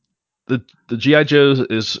the GI Joe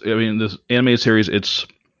is, I mean, this animated series, it's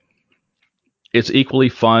equally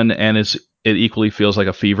fun, and it equally feels like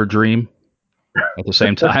a fever dream at the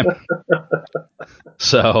same time.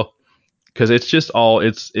 So because it's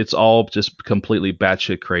all just completely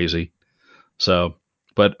batshit crazy. So,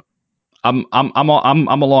 but I'm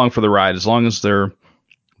along for the ride as long as they're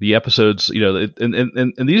the episodes. You know,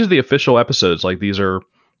 and these are the official episodes. Like these are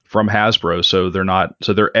from Hasbro, so they're not,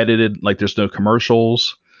 so they're edited. Like there's no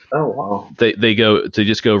commercials. oh wow. They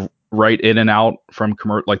just go right in and out from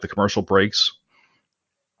like the commercial breaks.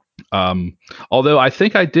 Although I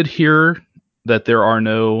think I did hear that there are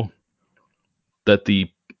no that the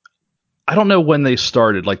I don't know when they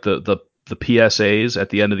started, like the PSAs at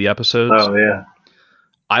the end of the episodes. Oh yeah.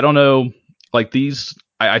 I don't know, like these.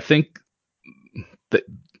 I think that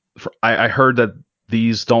I heard that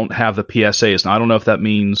these don't have the PSAs, and I don't know if that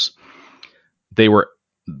means they were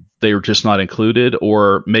they were just not included,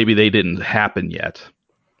 or maybe they didn't happen yet,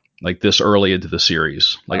 like this early into the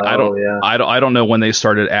series. Like Oh yeah. I don't know when they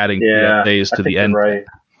started adding Yeah. PSAs I to think the you're end right.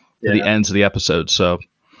 to the Yeah. ends of the episodes. So,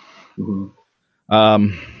 Mm-hmm.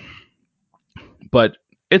 um, but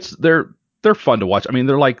they're fun to watch. I mean,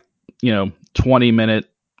 they're like 20-minute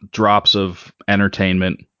drops of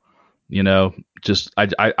entertainment. You know, just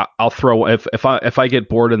I'll throw if I get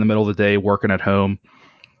bored in the middle of the day working at home,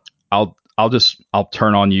 I'll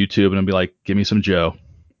turn on YouTube and I'll be like, give me some Joe.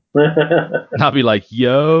 And I'll be like,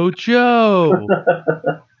 yo, Joe.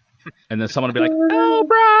 And then someone will be like,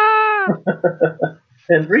 Cobra.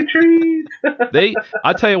 And retreat.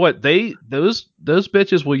 I tell you what, those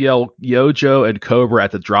bitches will yell Yo Joe and Cobra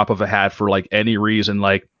at the drop of a hat for like any reason.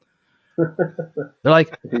 Like they're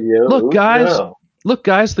like, look Yo, guys, Joe.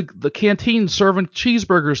 the canteen serving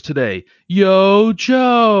cheeseburgers today. Yo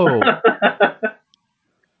Joe. That's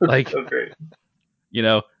Like, so great.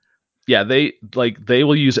 yeah, they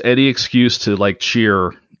will use any excuse to like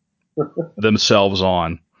cheer themselves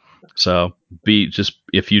on. So be just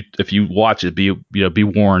if you watch it, be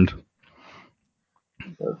warned.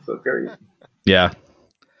 That's so great. Yeah.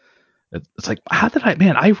 It's like, how did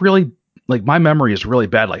I really, like, my memory is really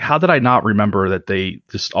bad. Like, how did I not remember that they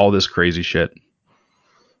just all this crazy shit?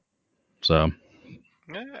 So,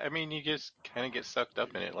 Yeah, I mean, you just kind of get sucked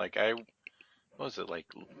up in it. Like what was it like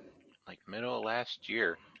middle of last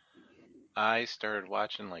year? I started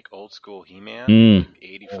watching like old school He-Man, mm, like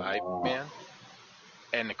Oh, 85 wow. Man.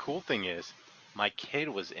 And the cool thing is, my kid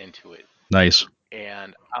was into it. nice.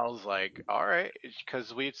 And I was like, all right,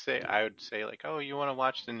 because I would say like, oh, you want to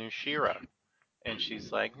watch the new She-Ra? And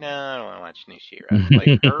she's like, no, I don't want to watch new She-Ra.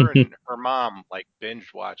 Like her and her mom like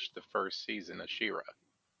binge watched the first season of She-Ra,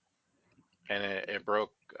 and it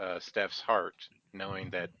broke Steph's heart knowing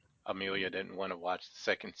that Amelia didn't want to watch the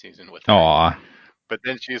second season with her. Aw. But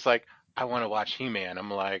then she's like, I want to watch He-Man.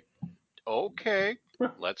 I'm like, okay,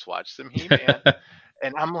 let's watch some He-Man.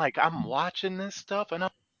 And I'm like, I'm watching this stuff, and I'm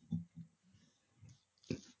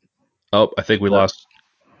Oh, I think we Uh, lost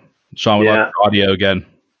Sean. We lost yeah. your audio again.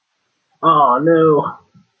 Oh no.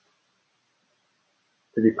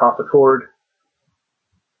 Did he pop the cord?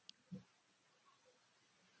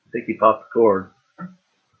 I think he popped the cord.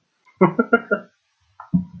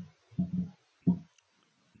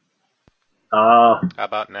 Ah. how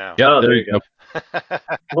about now? Yep, Oh, there there you you go. go.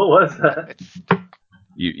 What was that? it's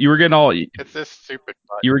You were getting all it's this stupid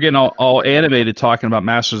you button. were getting all animated talking about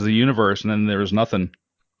Masters of the Universe, and then there was nothing.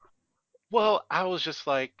 Well, I was just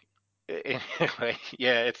like, anyway,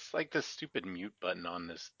 yeah, it's like this stupid mute button on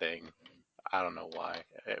this thing. I don't know why.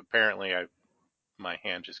 Apparently, my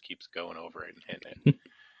hand just keeps going over it and hitting it.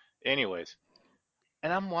 Anyways,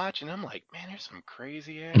 and I'm watching. I'm like, man, there's some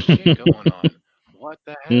crazy ass shit going on. What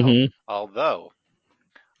the hell? Hmm. Although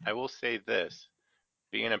I will say this,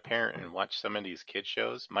 being a parent and watch some of these kid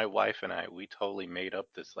shows, my wife and I, we totally made up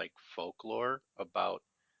this like folklore about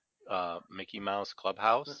Mickey Mouse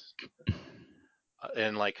Clubhouse,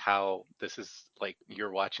 and like how this is like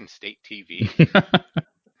you're watching state TV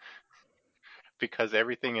because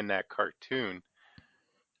everything in that cartoon,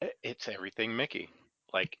 it's everything Mickey,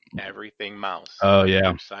 like everything mouse. Oh Like yeah.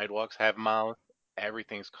 their sidewalks have mouse.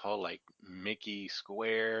 Everything's called like Mickey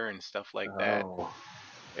Square and stuff like that. Oh.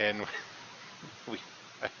 And we,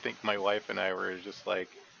 I think my wife and I were just like,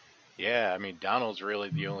 yeah, I mean Donald's really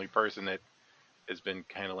the only person that has been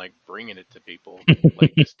kind of like bringing it to people,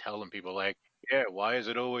 like just telling people like, yeah, why is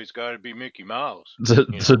it always got to be Mickey Mouse? So,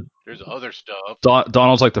 You so know, there's other stuff.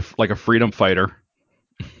 Donald's like a freedom fighter.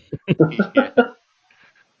 Yeah,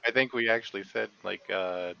 I think we actually said like,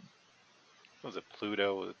 what was it,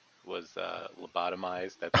 Pluto was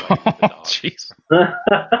lobotomized. That's why he was the Oh, dog. jeez.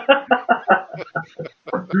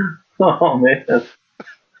 Oh man.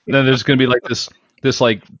 Then there's gonna be like this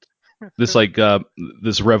like this like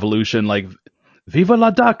this revolution like Viva la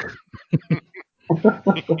Duck.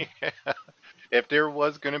 Yeah. If there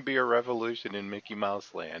was going to be a revolution in Mickey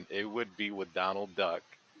Mouse Land, it would be with Donald Duck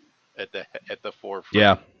at the forefront.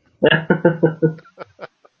 Yeah.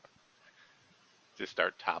 To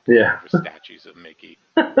start toppling Yeah. over statues of Mickey.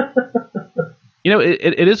 You know,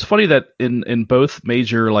 it is funny that in both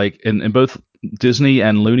major like in both Disney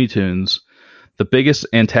and Looney Tunes, the biggest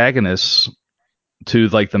antagonists to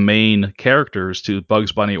like the main characters to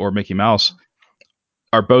Bugs Bunny or Mickey Mouse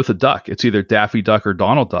are both a duck. It's either Daffy Duck or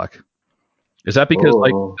Donald Duck. Oh. Is that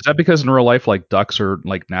because in real life like ducks are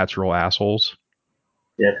like natural assholes?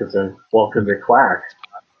 Yeah, because they quack.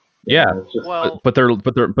 You Yeah, know, it's just. Well, but I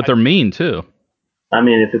they're mean too. I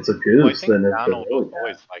mean, if it's a well, I goose, think then they're Donald was really bad.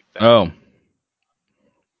 always like that. Oh.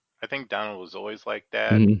 I think Donald was always like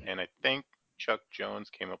that, Mhm. and I think Chuck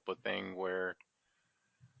Jones came up with a thing where,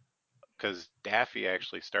 because Daffy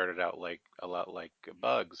actually started out like a lot like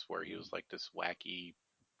Bugs, where he was like this wacky,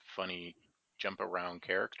 funny, jump around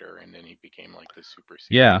character, and then he became like the super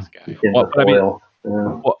Yeah. serious guy. Begin Well, to but I mean, foil.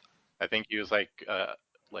 Yeah. well, I think he was like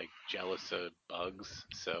jealous of Bugs,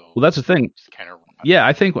 so that's the thing. just kind of Yeah,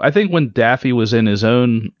 I think when Daffy was in his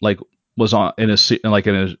own like was on in a like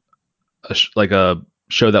in like a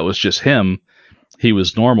show that was just him, he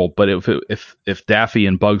was normal. But if Daffy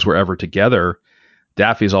and Bugs were ever together,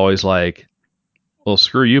 Daffy's always like, "Well,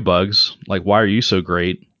 screw you, Bugs. Like, why are you so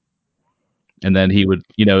great?" And then he would,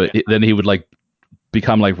 you know, yeah. then he would like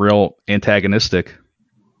become like real antagonistic.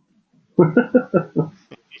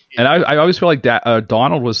 And I always feel like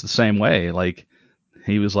Donald was the same way. Like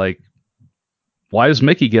he was like, "Why does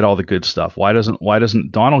Mickey get all the good stuff? Why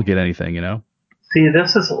doesn't Donald get anything?" You know? See,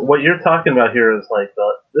 this is what you're talking about here is like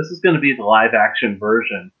this is going to be the live action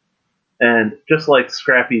version, and just like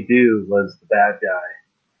Scrappy Doo was the bad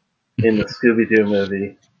guy in the Scooby Doo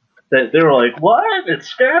movie, they were like, "What? It's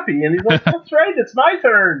Scrappy," and he's like, "That's right, it's my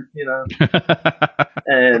turn," you know,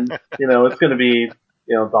 and it's going to be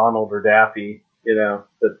Donald or Daffy,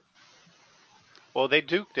 but Well, they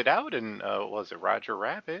duked it out in was it Roger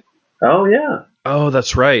Rabbit? oh yeah. Oh,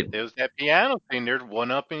 that's right. There was that piano scene. They're one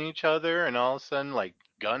upping each other, and all of a sudden, like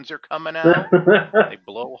guns are coming out. They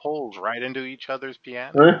blow holes right into each other's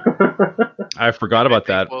piano. I forgot I about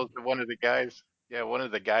think that. well, one of the guys, yeah, one of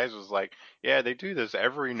the guys was like, "Yeah, they do this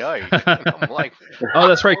every night," and I'm like, Oh,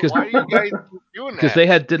 that's right. Why do you guys keep doing Because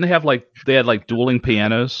that?" they had like dueling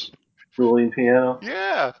pianos. Dueling piano.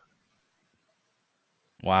 Yeah.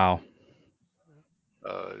 Wow,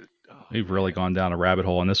 Oh we've really man. gone down a rabbit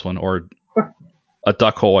hole on this one, or a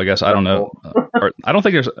duck hole, I guess. I don't Duck know. hole. Or I don't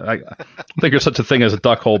think I don't think there's such a thing as a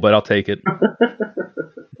duck hole, but I'll take it.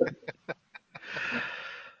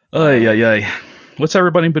 Ay, ay, ay. What's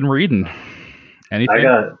everybody been reading? I Anything?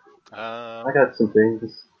 got I Um, got some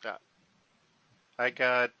things. uh, I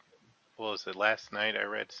got what was it last night? I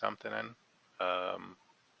read something on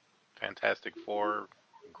Fantastic Four,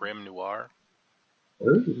 Grim Noir.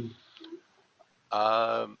 Ooh.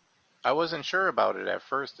 Um, I wasn't sure about it at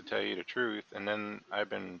first, to tell you the truth, and then I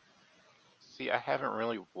haven't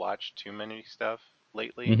really watched too many stuff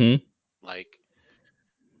lately. Mm-hmm. Like,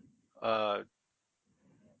 uh,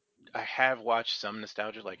 I have watched some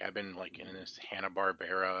nostalgia. Like, I've been like in this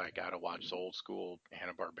Hanna-Barbera. I gotta watch old school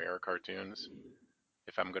Hanna-Barbera cartoons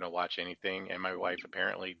if I'm gonna watch anything. And my wife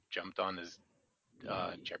apparently jumped on this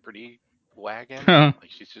Jeopardy wagon. Like,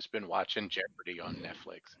 she's just been watching Jeopardy on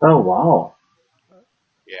Netflix. Oh wow.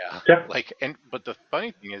 Yeah. Jeff. Like, but the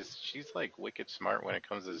funny thing is, she's like wicked smart when it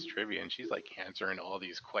comes to this trivia, and she's like answering all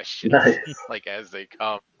these questions Nice. like as they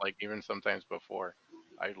come, like even sometimes before.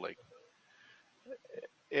 I like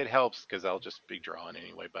it helps because I'll just be drawing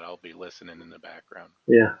anyway, but I'll be listening in the background.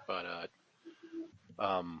 Yeah. But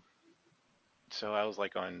um, so I was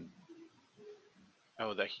like on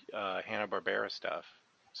the Hanna Barbera stuff.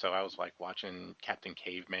 So I was like watching Captain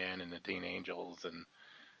Caveman and the Teen Angels, and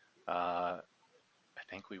uh, I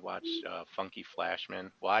think we watched Funky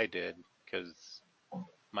Flashman. Well, I did because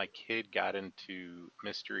my kid got into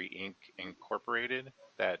Mystery Inc. Incorporated,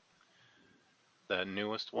 the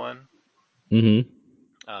newest one. Mm-hmm.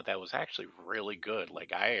 That was actually really good.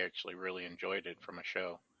 Like I actually really enjoyed it from a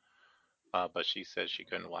show. but she said she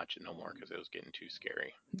couldn't watch it no more because it was getting too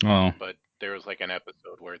scary. Oh, But there was like an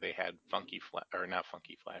episode where they had or not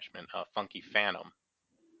Funky Flashman, Funky Phantom,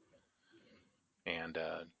 and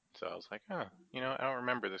so I was like, huh, I don't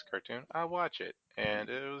remember this cartoon. I'll watch it, and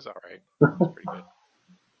it was all right. It was pretty good.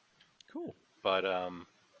 cool. But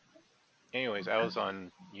anyways, I was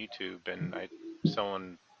on YouTube, and I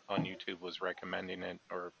someone on YouTube was recommending it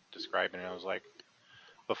or describing it. I was like,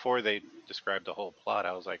 before they described the whole plot,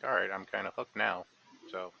 I was like, all right, I'm kind of hooked now,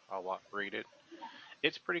 so I'll read it.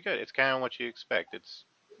 It's pretty good. It's kind of what you expect. It's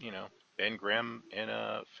Ben Grimm in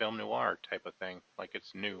a film noir type of thing, like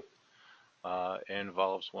it's new. It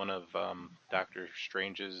involves one of Doctor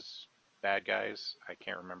Strange's bad guys. I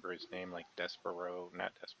can't remember his name, like Despero,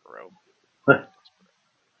 not Despero, not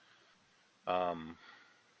Despero.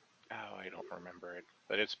 Oh, I don't remember it,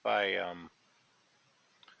 but it's by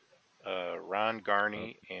Ron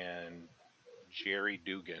Garney and Jerry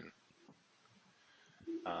Dugan.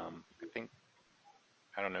 I think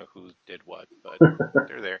I don't know who did what, but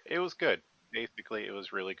they're there. It was good. Basically, it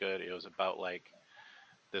was really good. It was about like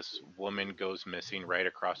this woman goes missing right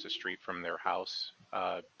across the street from their house.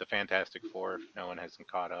 The Fantastic Four, if no one hasn't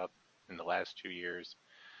caught up in the last 2 years,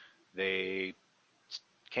 they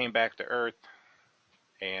came back to Earth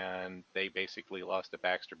and they basically lost the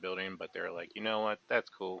Baxter building, but they're like, you know what? That's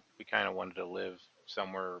cool. We kind of wanted to live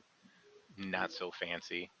somewhere not so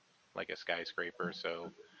fancy, like a skyscraper,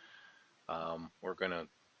 so we're going to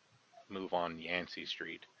move on Yancey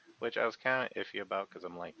Street, which I was kind of iffy about because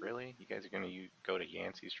I'm like, really? You guys are going to go to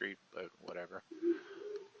Yancey Street? But whatever.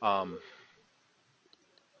 Um,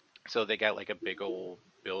 So they got like a big old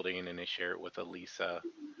building and they share it with Elisa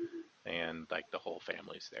and like the whole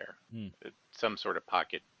family's there. Hmm. It's some sort of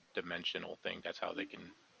pocket dimensional thing. That's how they can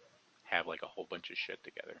have like a whole bunch of shit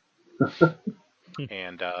together.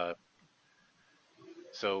 And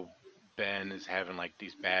so Ben is having like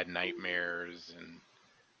these bad nightmares and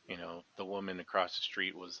the woman across the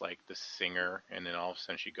street was like the singer and then all of a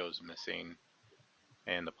sudden she goes missing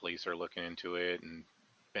and the police are looking into it and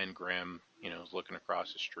Ben Grimm, is looking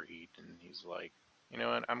across the street and he's like, you know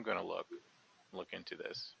what, I'm gonna look into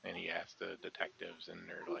this. And he asked the detectives, and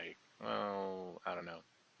they're like, well, I don't know.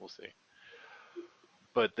 We'll see.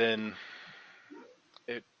 But then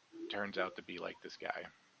it turns out to be like this guy.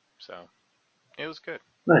 So it was good.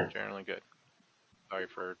 Nice. Generally good. Sorry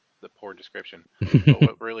for the poor description. But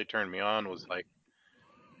what really turned me on was like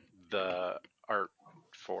the art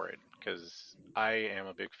for it. Because I am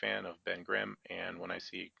a big fan of Ben Grimm. And when I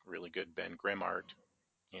see really good Ben Grimm art,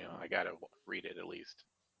 I got to read it at least.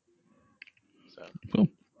 So Cool.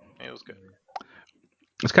 it was good.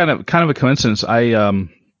 It's kind of a coincidence. I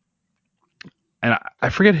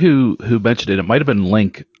forget who mentioned it. It might have been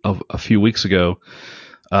Link a few weeks ago.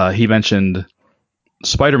 He mentioned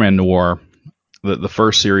Spider-Man Noir, the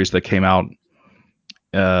first series that came out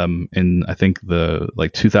in I think the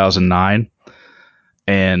like 2009,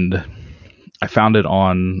 and I found it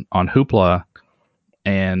on Hoopla,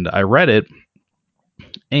 and I read it,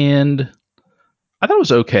 and I thought it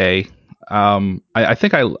was okay. I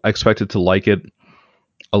think I expected to like it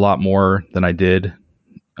a lot more than I did.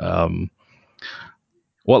 Um,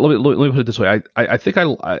 well, let me put it this way. I think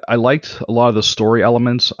I liked a lot of the story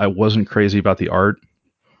elements. I wasn't crazy about the art.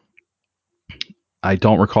 I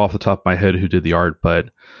don't recall off the top of my head who did the art,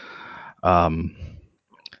 but um,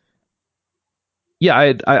 yeah,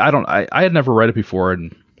 I had never read it before,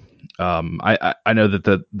 and I know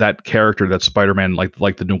that character, that Spider-Man,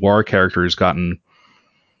 like the noir character, has gotten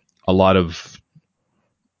a lot of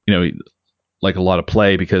you know like a lot of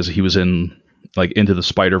play because he was in like Into the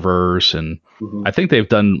Spider-Verse, and Hmm. I think they've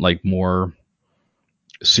done like more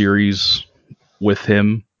series with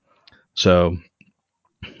him. So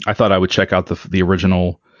I thought I would check out the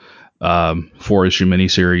original 4 issue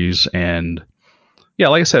miniseries, and yeah,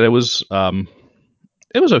 like I said, it was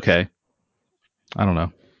okay. I don't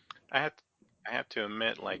know. I have I have to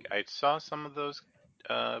admit, like I saw some of those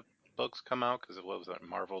uh books come out because it was like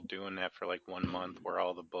Marvel doing that for like 1 month where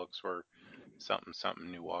all the books were something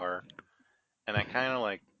something noir, and I kind of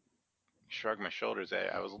like shrugged my shoulders at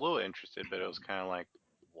it. I was a little interested, but it was kind of like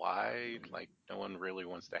why? Like no one really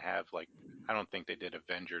wants to have like I don't think they did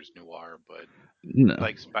Avengers noir, but No.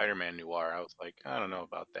 like Spider-Man noir, I was like I don't know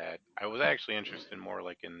about that. I was actually interested more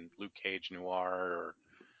like in Luke Cage noir or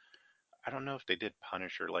I don't know if they did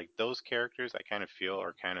Punisher. Like those characters, I kind of feel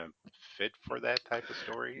are kind of fit for that type of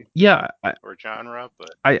story Yeah, or genre.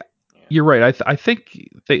 But I yeah, you're right. I think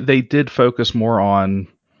they did focus more on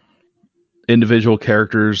individual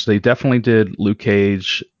characters. They definitely did Luke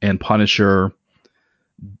Cage and Punisher.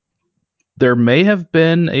 There may have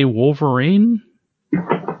been a Wolverine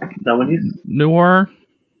Now, when noir.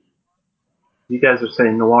 you guys are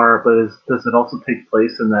saying noir, but does it also take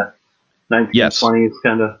place in that Yes, 1920s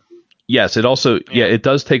kind of? yes. It also Yeah. it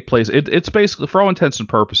does take place. It's basically, for all intents and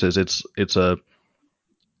purposes, it's a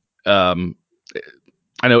um.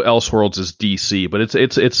 I know Elseworlds is DC, but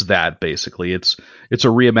it's that basically. It's a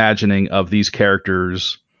reimagining of these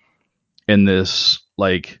characters in this,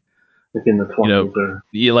 like, Like in the you know,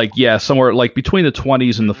 20s or somewhere like between the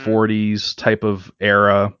 20s and the Hmm. 40s type of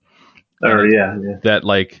era, and it's yeah, yeah. that,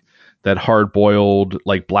 like, that hard boiled,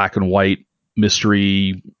 like, black and white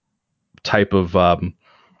mystery type of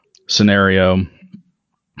scenario.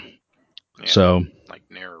 Yeah. So Like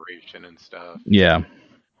narration and stuff. yeah,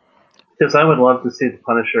 Because I would love to see the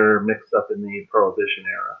Punisher mixed up in the Prohibition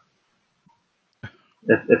era.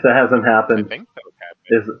 If that hasn't I happened, think that would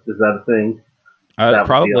happen. is that a thing? That would be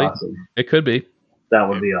probably awesome. it could be. That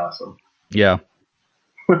would It, be awesome. Yeah.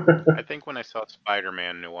 I think when I saw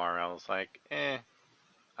Spider-Man Noir, I was like, I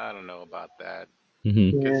don't know about that.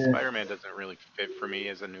 Hmm. Because Yeah, Spider-Man doesn't really fit for me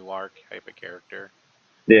as a noir type of character.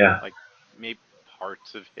 yeah, Like, maybe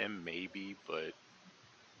parts of him, maybe, but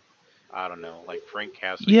I don't know. Like Frank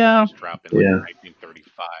Castle, you could Yeah. just drop in like yeah.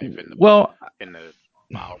 1935 Well, in the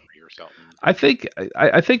Bowery or something. I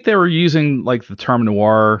think they were using, like, the term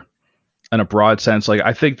noir in a broad sense. Like,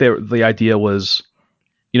 I think the idea was,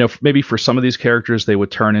 maybe for some of these characters they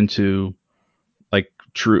would turn into, like,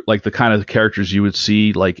 true, like, the kind of characters you would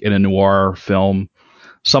see, like, in a noir film.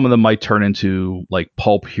 Some of them might turn into, like,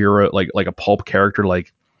 pulp hero, like a pulp character.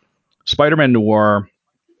 Like, Spider-Man Noir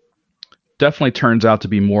definitely turns out to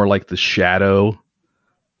be more like the Shadow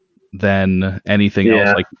than anything else.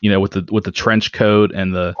 Yeah. Like, with the trench coat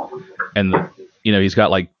and the he's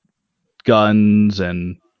got, like, guns,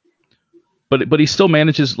 and but he still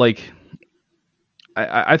manages, like,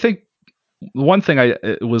 I think one thing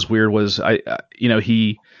was weird was,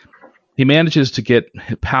 he manages to get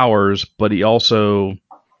powers, but he also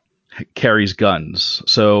carries guns.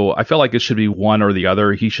 So I felt like it should be one or the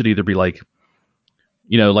other. He should either be, like,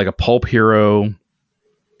 like a pulp hero.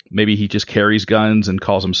 Maybe he just carries guns and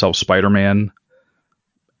calls himself Spider-Man,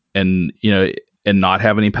 and and not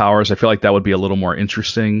have any powers. I feel like that would be a little more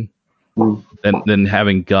interesting Mm. than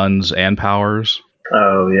having guns and powers.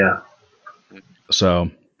 Oh, yeah.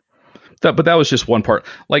 So but that was just one part.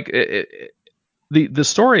 Like, the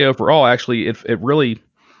story overall, actually, it really,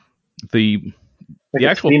 the Like the a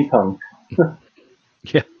actual, steampunk.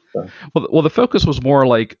 yeah. So, Well, the focus was more,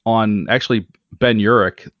 like, on, actually, Ben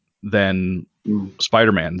Urich than mm.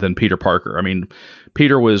 Spider-Man, than Peter Parker. I mean,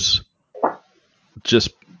 Peter was just,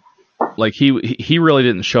 like, he really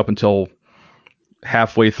didn't show up until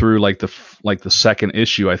halfway through, like, the second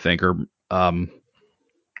issue, I think, or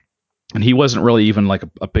and he wasn't really even, like,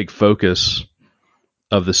 a big focus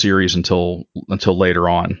of the series until later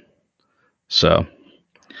on. So,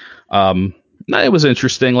 no, it was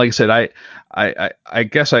interesting. Like I said, I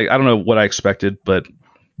guess I don't know what I expected, but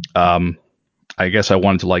um, I guess I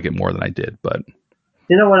wanted to like it more than I did. But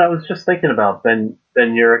You know what? I was just thinking about Ben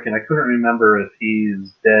Urich, and I couldn't remember if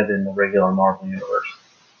he's dead in the regular Marvel universe.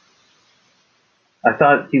 I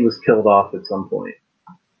thought he was killed off at some point.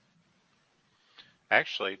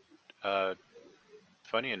 Actually, uh,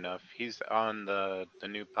 funny enough, he's on the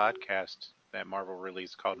new podcast that Marvel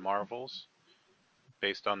released called Marvels,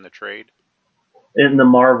 based on the trade. In the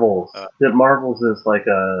Marvels, Uh, the Marvels is like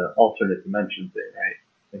a alternate dimension thing, right?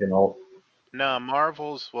 Like an alt. no,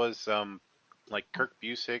 Marvels was like Kirk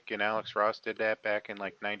Busiek and Alex Ross did that back in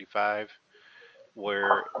like '95,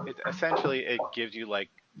 where it essentially it gives you like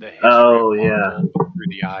the history of Oh yeah, Marvel but through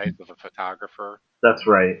the eyes of a photographer. that's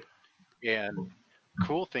right. And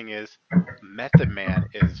cool thing is, Method Man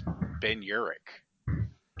is Ben Urich.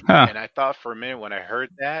 huh. And I thought for a minute when I heard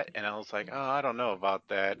that, and I was like, oh, I don't know about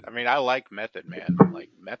that. I mean, I like Method Man. Like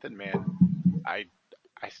Method Man, I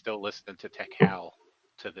I still listen to Tech Hal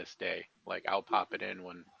to this day. Like I'll pop it in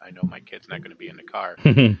when I know my kid's not going to be in the car,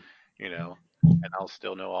 you know, and I'll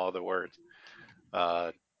still know all the words.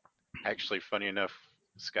 Uh, Actually, funny enough,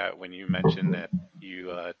 Scott, when you mentioned that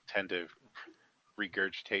you tend to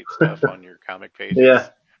regurgitate stuff on your comic Yeah.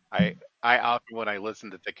 pages, I often when I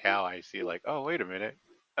listen to Tech Hal, I see like, oh, wait a minute.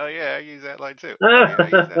 Oh yeah, I use that line too. Oh yeah, I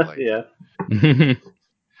use that line too. Yeah.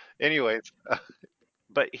 Anyways,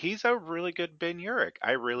 but he's a really good Ben Urich.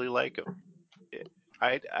 I really like him.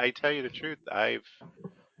 I tell you the truth, I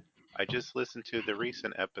just listened to the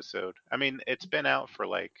recent episode. I mean, it's been out for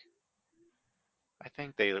like I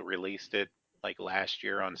think they released it like last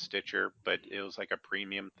year on Stitcher, but it was like a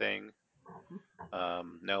premium thing.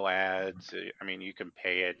 No ads. I mean, you can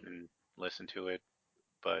pay it and listen to it,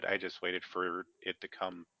 but I just waited for it to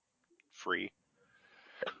come free.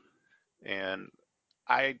 and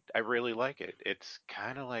I really like it. It's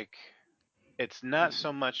kind of like it's not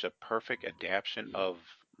so much a perfect adaptation of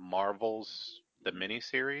Marvel's the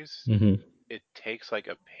miniseries. Hmm. It takes like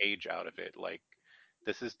a page out of it. Like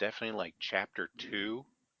this is definitely like chapter two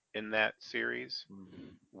in that series,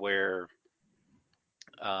 where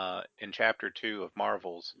in chapter two of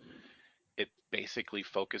Marvel's, it basically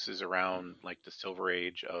focuses around like the Silver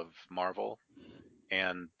Age of Marvel,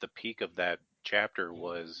 and the peak of that chapter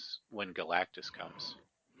was when Galactus comes,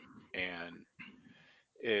 and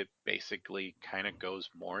it basically kind of goes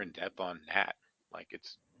more in depth on that. Like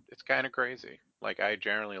it's kind of crazy. Like I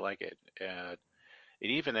generally like it. It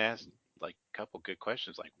even asked like a couple good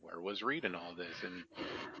questions, like where was Reed in all this, and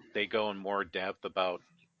they go in more depth about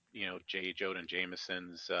J. Jonah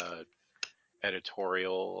Jameson's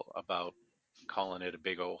editorial about calling it a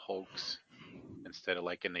big old hoax instead of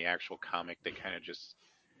like in the actual comic they kind of just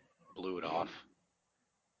blew it off.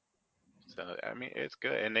 So I mean it's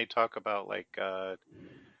good, and they talk about like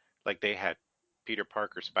they had Peter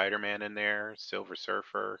Parker Spider-Man in there, Silver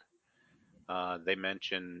Surfer. They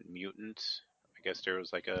mentioned mutants. I guess there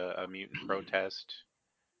was like a mutant protest,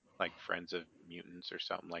 like Friends of Mutants or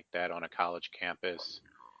something like that on a college campus,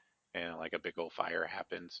 and like a big old fire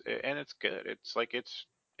happens, and it's good. It's like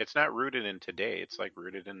it's not rooted in today. It's like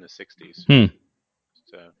rooted in the '60s. Hmm.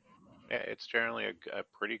 So yeah, it's generally a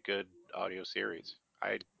pretty good audio series.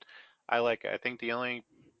 I like it. I think the only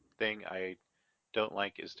thing I don't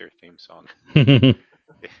like is their theme song.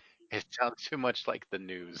 It sounds too much like the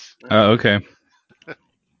news. Okay.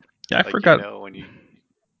 Yeah, I Like forgot. when you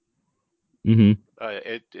Hmm.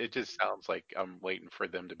 it just sounds like I'm waiting for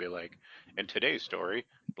them to be like, in today's story,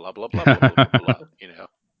 blah blah blah blah blah blah blah.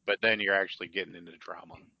 But then you're actually getting into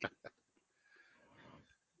drama.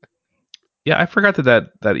 Yeah, I forgot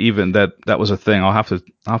that was a thing. I'll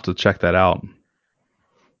have to check that out.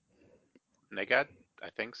 And they got I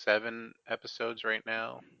think 7 episodes right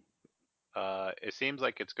now. It seems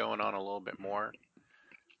like it's going on a little bit more.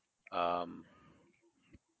 Um,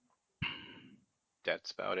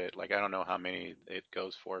 that's about it. Like I don't know how many it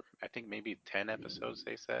goes for. I think maybe 10 episodes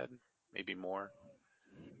they said, maybe more.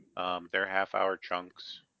 They're half-hour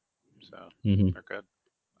chunks, so Hmm. they're good.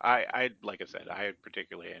 I like I said, I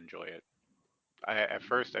particularly enjoy it. At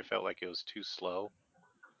first I felt like it was too slow,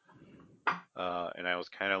 and I was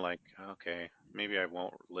kind of like, okay, maybe I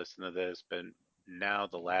won't listen to this. But now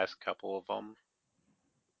the last couple of them,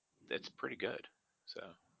 it's pretty good. So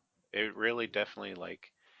it really definitely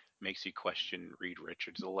like makes you question Reed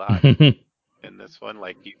Richards a lot in this one.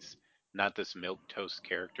 Like he's not this milk toast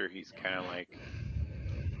character. He's kind of like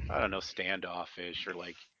I don't know, standoffish, or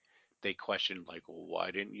like they question like, well, why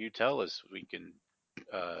didn't you tell us? We can,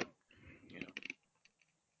 uh, you know,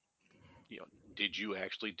 you know, did you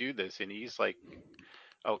actually do this? And he's like,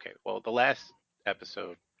 okay, well, the last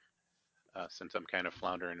episode, since I'm kind of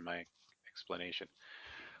floundering in my explanation,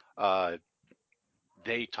 uh,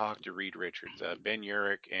 they talked to Reed Richards, Ben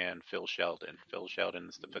Urich, and Phil Sheldon. Phil Sheldon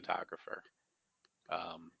is the photographer.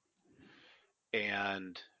 Um,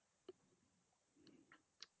 and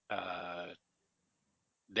uh,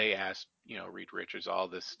 they asked, Reed Richards all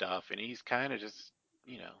this stuff, and he's kind of just,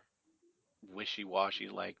 you know, wishy-washy,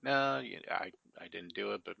 like, no, I didn't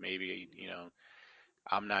do it, but maybe,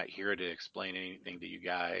 I'm not here to explain anything to you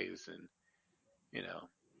guys, and you know,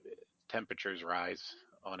 temperatures rise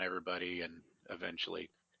on everybody, and eventually,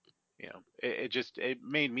 it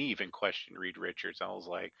made me even question Reed Richards. I was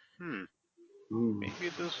like, maybe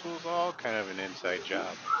this was all kind of an inside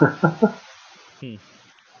job. Hmm.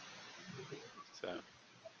 So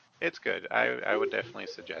it's good. I would definitely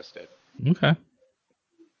suggest it. Okay.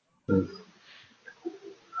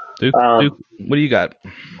 Duke, Um, what do you got?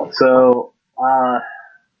 so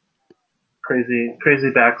crazy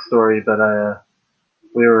backstory, but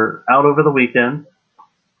we were out over the weekend.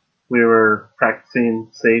 We were practicing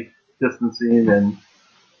safe distancing and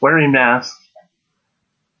wearing masks,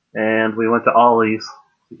 and we went to Ollie's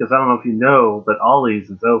because I don't know if you know, but Ollie's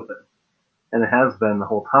is open, and it has been the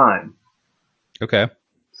whole time. Okay.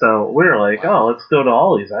 So we were like, oh, Wow. let's go to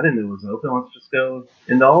Ollie's. I didn't know it was open. Let's just go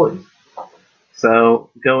into Ollie's. So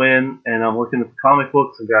go in, and I'm looking at the comic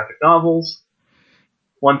books and graphic novels.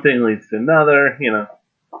 One thing leads to another.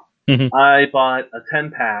 Hmm. I bought a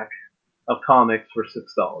 10 pack of comics for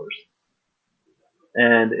 $6,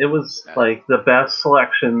 and it was Nice. like the best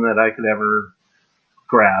selection that I could ever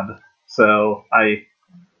grab. So I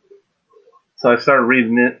started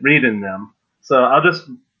reading them. So I'll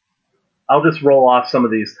just roll off some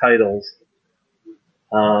of these titles.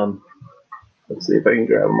 Um, let's see if I can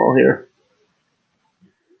grab them all here.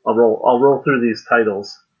 I'll roll through these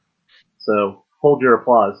titles. So hold your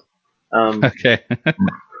applause. Okay.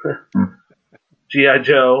 G.I.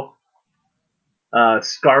 Joe,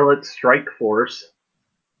 Scarlet Strike Force,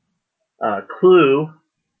 Clue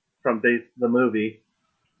from the movie,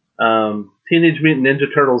 Teenage Mutant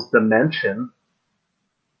Ninja Turtles Dimension,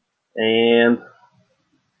 and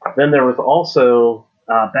then there was also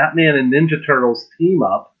Batman and Ninja Turtles Team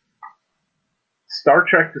Up, Star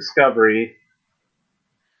Trek Discovery,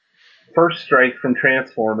 First Strike from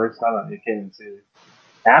Transformers. I don't know, you can't even see it.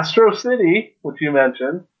 Astro City, which you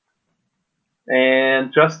mentioned,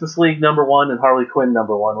 and Justice League #1 and Harley Quinn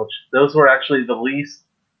 #1, which those were actually the least.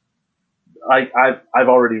 I've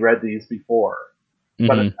already read these before,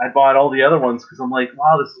 but I bought all the other ones because I'm like,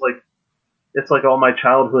 wow, this is like, it's like all my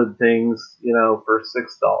childhood things, for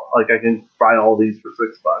 $6. Like I can buy all these for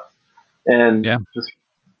 $6, and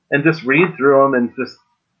just read through them and just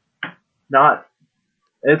not.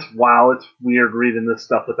 It's weird reading this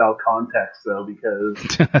stuff without context though, because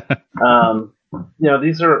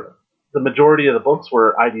these are the majority of the books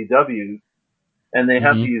were IDW, and they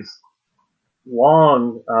have these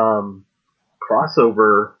long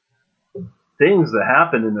crossover things that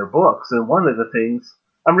happen in their books. And one of the things,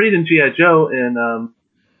 I'm reading G.I. Joe, and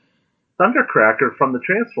Thundercracker from the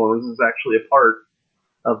Transformers is actually a part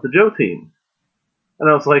of the Joe team. And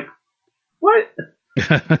I was like, what?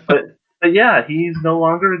 but yeah, he's no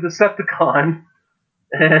longer a Decepticon,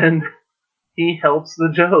 and he helps the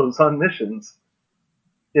Joes on missions.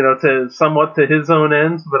 To somewhat to his own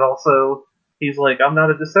ends, but also he's like, I'm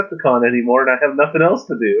not a Decepticon anymore, and I have nothing else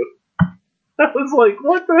to do. I was like,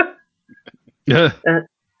 what the?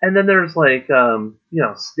 And then there's like,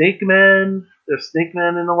 Snake Men. There's Snake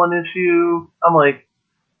Men in the one issue. I'm like,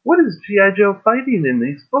 what is G.I. Joe fighting in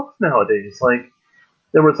these books nowadays? Like,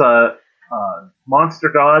 there was a monster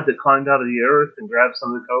god that climbed out of the earth and grabbed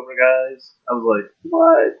some of the Cobra guys. I was like,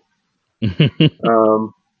 what?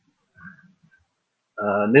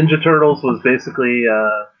 Ninja Turtles was basically,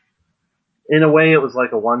 in a way, it was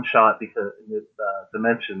like a one-shot because with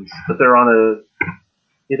dimensions, but they're on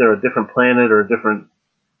either a different planet or a different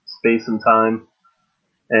space and time,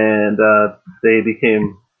 and they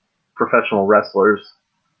became professional wrestlers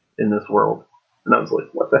in this world. And I was like,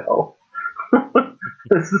 what the hell?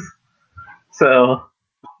 This is so.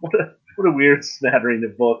 What a weird smattering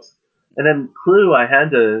of books. And then Clue,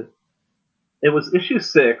 it was issue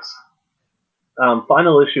 6,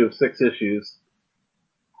 final issue of 6 issues.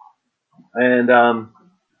 And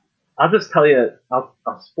I'll just tell you, I'll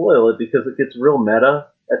spoil it because it gets real meta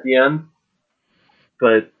at the end.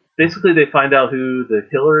 But basically, they find out who the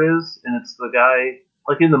killer is, and it's the guy,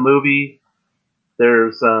 like in the movie,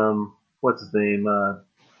 there's, what's his name,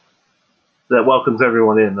 that welcomes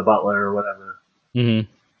everyone in, the butler or whatever. Tim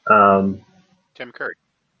Curry.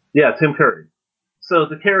 Yeah, Tim Curry. So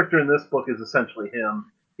the character in this book is essentially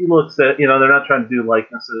him. He looks at, they're not trying to do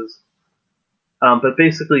likenesses. But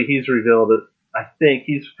basically he's revealed that, I think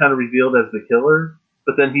he's kind of revealed as the killer,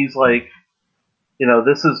 but then he's like,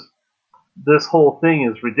 this whole thing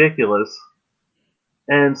is ridiculous.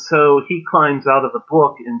 And so he climbs out of the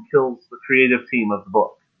book and kills the creative team of the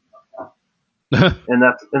book. and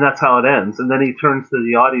that's how it ends. And then he turns to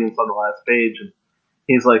the audience on the last page and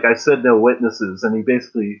he's like, I said no witnesses, and he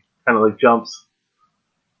basically kind of like jumps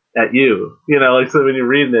at you. So when you're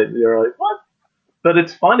reading it, you're like, what? But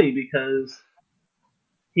it's funny because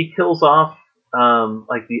he kills off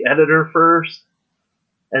like the editor first,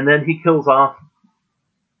 and then he kills off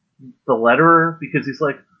the letterer because he's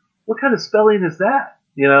like, what kind of spelling is that?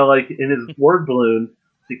 Like in his word balloon,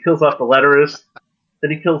 he kills off the letterist,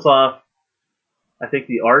 then he kills off, I think,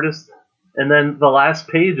 the artist, and then the last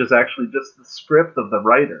page is actually just the script of the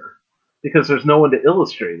writer because there's no one to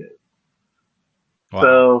illustrate it. Wow.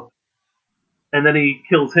 So, and then he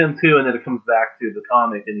kills him too, and then it comes back to the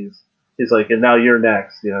comic, and he's like, and now you're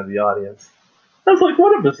next, the audience. I was like,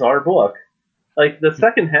 what a bizarre book. Like the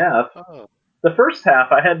second half, the first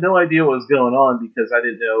half, I had no idea what was going on because I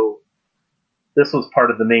didn't know this was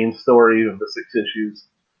part of the main story of the 6 issues.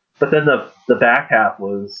 But then the back half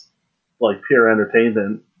was like pure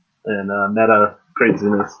entertainment and meta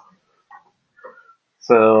craziness.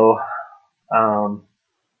 So,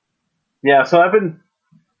 yeah, so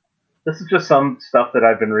this is just some stuff that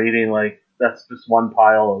I've been reading. Like, that's just one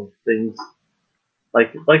pile of things.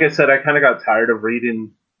 Like I said, I kind of got tired of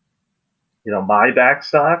reading, my back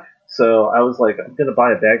stock. So I was like, I'm going to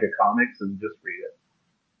buy a bag of comics and just read it.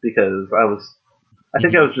 Because I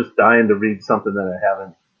think I was just dying to read something that I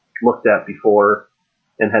haven't looked at before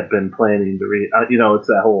and had been planning to read. It's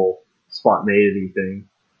that whole spontaneity thing.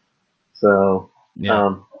 So,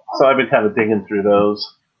 so I've been kind of digging through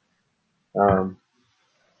those.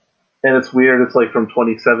 and it's weird. It's like from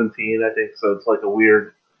 2017, I think. So it's like a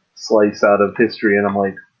weird slice out of history, and I'm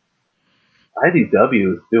like,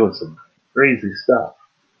 IDW is doing some crazy stuff.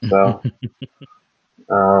 So,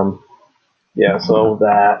 um, yeah. So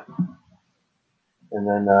that, and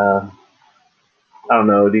then I don't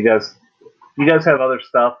know. Do you guys have other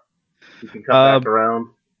stuff you can come Uh, back around?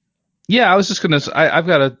 yeah, I was just gonna. I've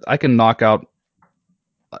got a. I can knock out,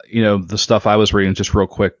 the stuff I was reading just real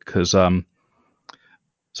quick because So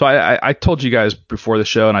I told you guys before the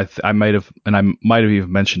show, and I might have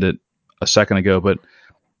even mentioned it a second ago, but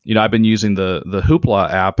I've been using the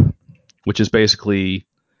Hoopla app, which is basically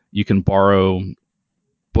you can borrow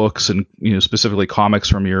books and specifically comics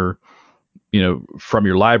from your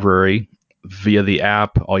library via the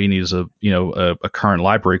app. All you need is a current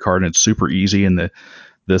library card, and it's super easy, and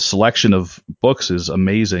the selection of books is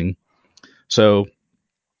amazing. So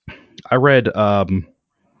I read I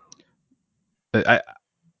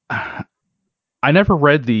I never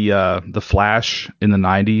read the Flash in the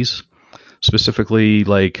 '90s, specifically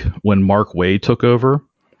like when Mark Waid took over,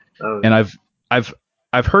 Oh, and I've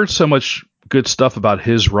I've heard so much good stuff about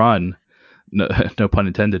his run. No, no pun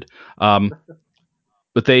intended.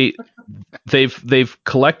 But they've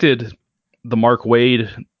collected the Mark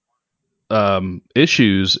Waid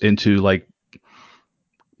issues into like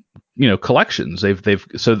collections. They've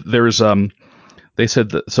so there's they said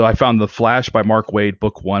that, so I found the Flash by Mark Waid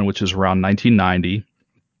book one, which is around 1990,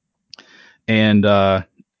 and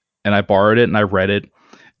I borrowed it and I read it,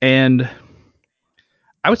 and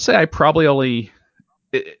I would say I probably only.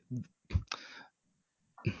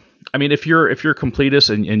 I mean, if you're a completist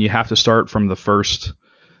and you have to start from the first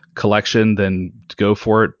collection, then go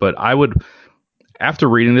for it. But I would, after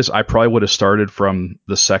reading this, I probably would have started from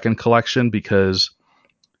the second collection because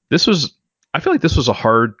this was, I feel like this was a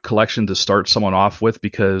hard collection to start someone off with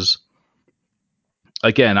because,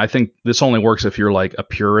 again, I think this only works if you're like a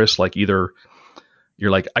purist, like either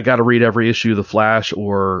you're like, I got to read every issue of the Flash,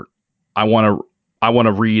 or I want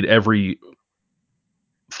to read every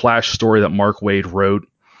Flash story that Mark Waid wrote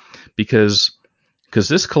because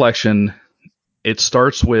this collection, it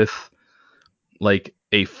starts with like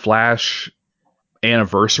a Flash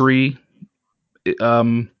anniversary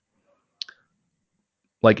um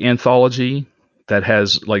like anthology that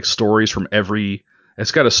has like stories from every,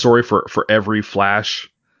 it's got a story for every Flash,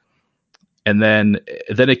 and then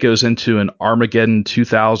it goes into an Armageddon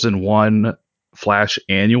 2001 Flash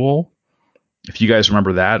annual, if you guys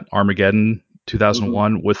remember that Armageddon mm-hmm.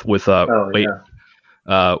 2001 with Oh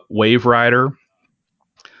yeah. Wave Rider.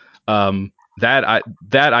 That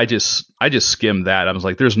I just skimmed that. I was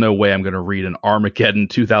like, there's no way I'm going to read an Armageddon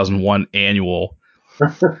 2001 annual.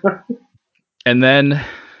 And then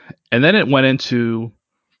it went into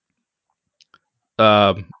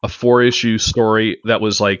a 4-issue story that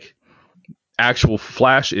was like actual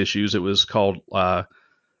Flash issues. It was called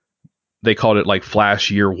they called it like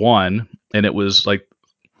Flash Year One, and it was like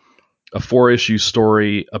a 4-issue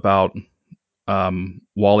story about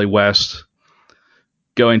Wally West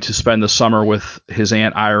going to spend the summer with his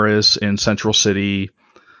aunt Iris in Central City,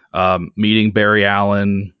 meeting Barry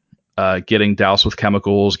Allen, getting doused with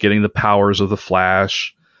chemicals, getting the powers of the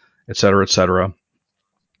Flash, et cetera, et cetera.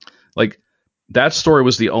 Like that story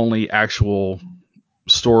was the only actual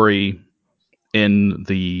story in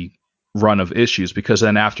the run of issues, because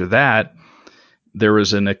then after that there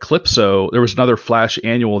was an Eclipso. There was another Flash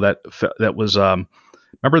annual that was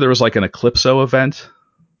remember there was like an Eclipso event.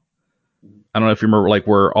 I don't know if you remember, like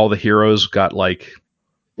where all the heroes got like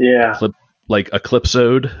Yeah. like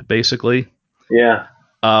Eclipsoed basically. Yeah.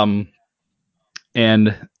 Um,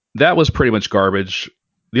 and that was pretty much garbage.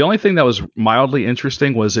 The only thing that was mildly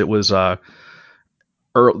interesting was it was there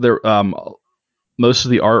most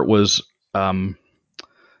of the art was um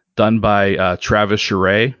done by Travis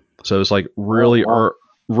Charest. So it was like Oh wow.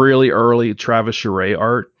 really early Travis Charest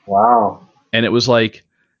art, Wow. and it was like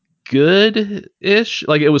good-ish.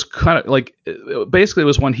 Like it was kind of like, basically it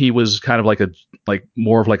was when he was kind of like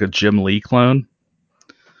more of like a Jim Lee clone.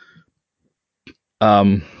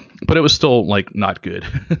 Um, but it was still like not good.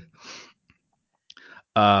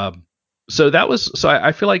 um, so that was so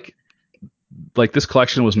I feel like this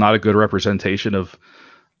collection was not a good representation of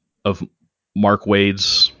Mark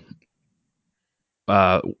Waid's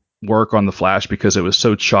uh, work on the Flash, because it was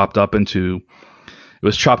so chopped up into,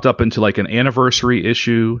 like an anniversary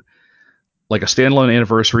issue, like a standalone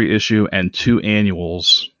anniversary issue, and two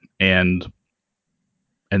annuals, and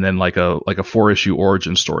then like a 4-issue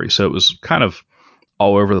origin story. So it was kind of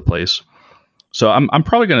all over the place. So I'm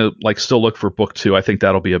probably gonna like still look for book two. I think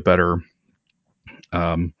that'll be um,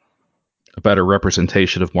 a better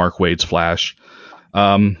representation of Mark Waid's Flash.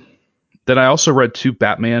 Um, Then I also read 2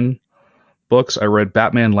 Batman books. I read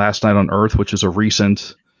Batman Last Night on Earth, which is a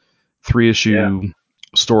recent 3-issue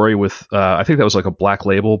story with I think that was like a Black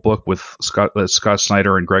Label book with Scott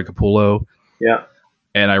Snyder and Greg Capullo. Yeah.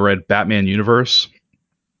 And I read Batman Universe.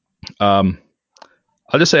 I'll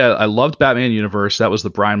just say I loved Batman Universe. That was the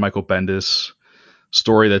Brian Michael Bendis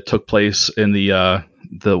story that took place in the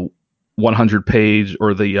 100 page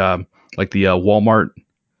or the Walmart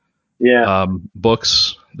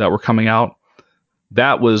books that were coming out.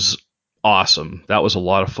 That was awesome. That was a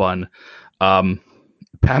lot of fun.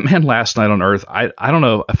 Batman Last Night on Earth. I don't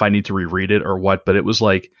know if I need to reread it or what, but it was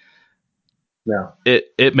like no.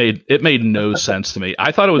 It made no sense to me.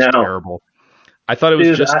 I thought it was terrible. I thought it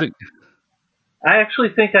was I actually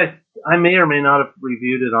think I may or may not have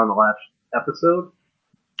reviewed it on the last episode.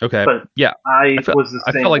 Okay. But yeah, I was the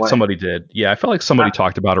same way. I felt like somebody did. Yeah, I felt like somebody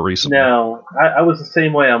talked about it recently. No, I was the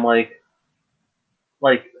same way. I'm like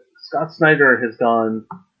Scott Snyder has gone.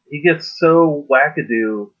 He gets so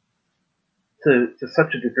wackadoo to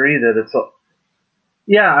such a degree that it's.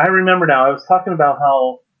 Yeah, I remember now. I was talking about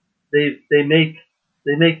how they make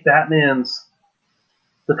Batman's.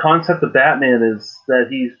 The concept of Batman is that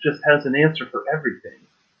he just has an answer for everything,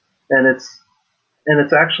 and it's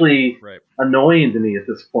actually annoying to me at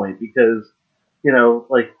this point because,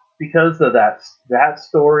 because of that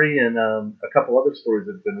story and a couple other stories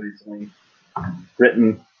that have been recently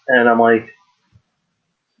written, and I'm like,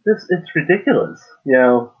 it's ridiculous,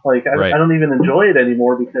 I don't even enjoy it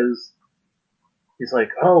anymore because he's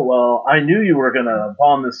like, oh well, I knew you were gonna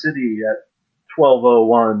bomb the city at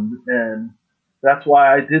 12:01, and that's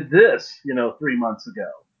why I did this, 3 months ago.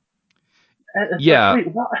 And it's like, wait,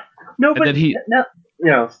 what? Nobody,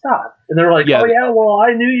 stop. And they're like, oh yeah, well,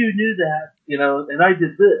 I knew you knew that, and I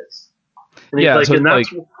did this. And he's like,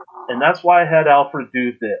 and that's why I had Alfred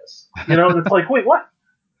do this. And it's like, wait, what?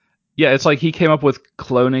 Yeah, it's like he came up with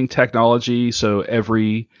cloning technology, so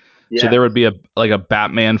so there would be a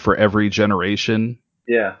Batman for every generation.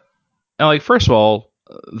 Yeah. And first of all,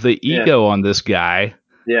 the ego on this guy.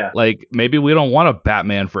 Yeah. Maybe we don't want a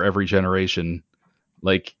Batman for every generation.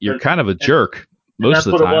 You're kind of a jerk most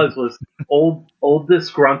of the time. That's what it was old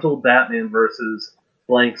disgruntled Batman versus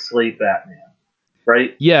blank slate Batman,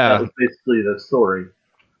 right? Yeah. That was basically the story.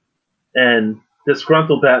 And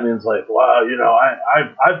disgruntled Batman's like, wow,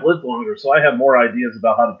 I've lived longer, so I have more ideas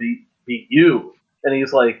about how to beat you. And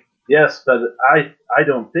he's like, yes, but I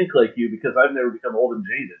don't think like you because I've never become old and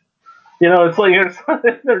jaded. It's like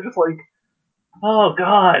they're just like, oh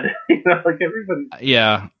God, everybody.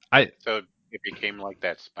 Yeah, So it became like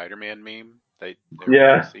that Spider-Man meme that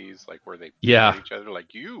everybody sees, where they at each other,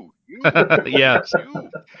 like you. Yeah,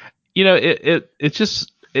 you. It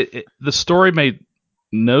just the story made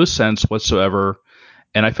no sense whatsoever,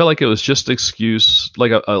 and I felt like it was just an excuse,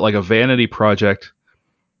 like a vanity project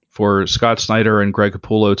for Scott Snyder and Greg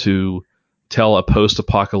Capullo to tell a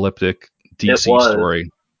post-apocalyptic DC story.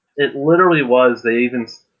 It literally was. They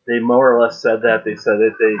more or less said that. They said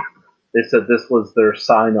they said this was their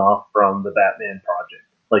sign off from the Batman project.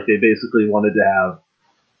 Like they basically wanted to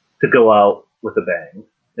go out with a bang,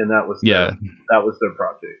 and that was their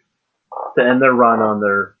project to end their run on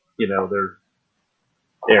their their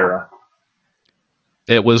era.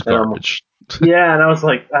 It was garbage. And I was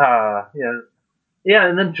like, yeah.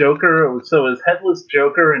 And then Joker. It was headless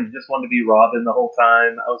Joker, and he just wanted to be Robin the whole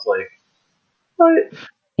time. I was like, what?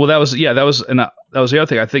 Well, that was the other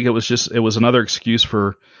thing. I think it was another excuse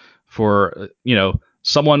for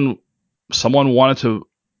someone wanted to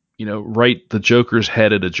write the Joker's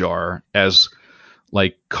head in a jar as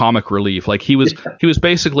comic relief. He was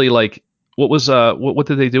basically what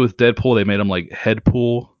did they do with Deadpool? They made him like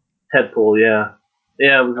Headpool. Headpool, yeah,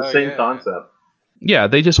 it was the same concept. Yeah,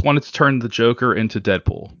 they just wanted to turn the Joker into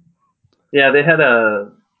Deadpool. Yeah, they had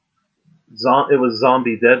it was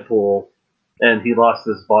zombie Deadpool, and he lost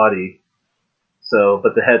his body. So,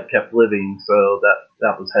 but the head kept living, so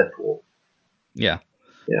that was Headpool. Yeah.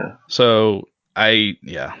 Yeah. So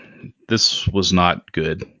this was not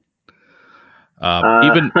good.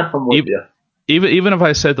 Even if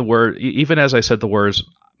I said the word, even as I said the words,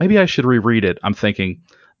 maybe I should reread it. I'm thinking,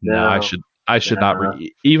 no, I should not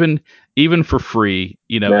read even for free.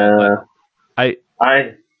 I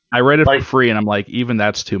read it for free, and I'm like, even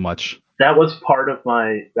that's too much. That was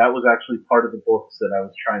actually part of the books that I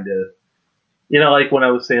was trying to, when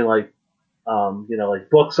I was saying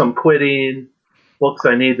books I'm quitting, books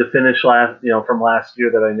I need to finish from last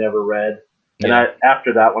year that I never read. And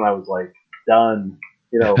after that one, I was like, done,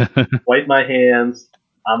 wipe my hands,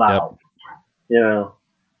 I'm out, Yeah,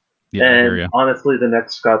 and honestly, the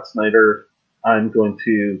next Scott Snyder, I'm going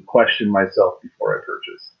to question myself before I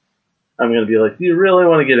purchase. I'm going to be like, do you really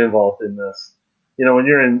want to get involved in this? When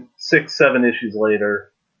you're in 6, 7 issues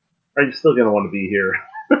later, are you still going to want to be here?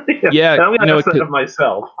 Yeah, and I'm going to ask that it of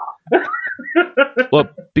myself. well,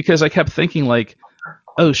 because I kept thinking like,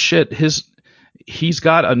 oh shit, he's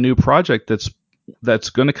got a new project that's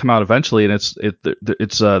going to come out eventually, and it's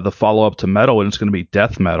the follow up to Metal, and it's going to be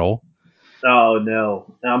Death Metal. Oh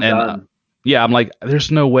no, I'm And done. yeah, I'm like, there's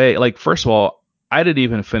no way. Like, first of all, I didn't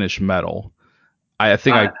even finish Metal. I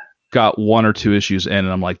think I got 1 or 2 issues in, and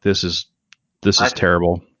I'm like, this is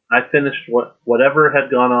terrible. I finished whatever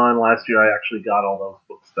had gone on last year. I actually got all those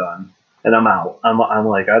books done, and I'm out. I'm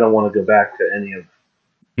like, I don't want to go back to any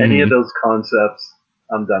of those concepts.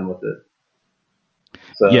 I'm done with it.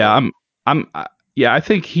 So yeah, yeah, I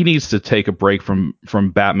think he needs to take a break from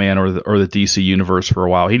Batman or the DC universe for a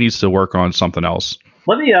while. He needs to work on something else.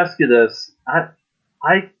 let me ask you this: I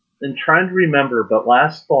am trying to remember, but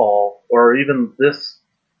last fall or even this,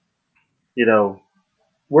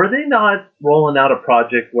 were they not rolling out a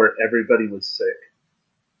project where everybody was sick?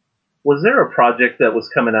 Was there a project that was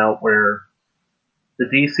coming out where the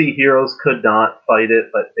DC heroes could not fight it,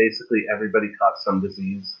 but basically everybody caught some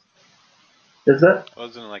disease? Is that?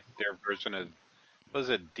 Wasn't it like their version of, was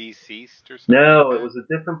it Deceased or something like No, it that? was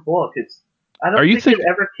a different book. I Are don't you think it think?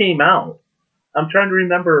 ever came out. I'm trying to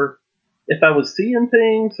remember if I was seeing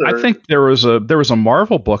things I or think there was a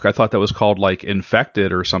Marvel book I thought that was called like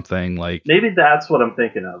Infected or something like. maybe that's what I'm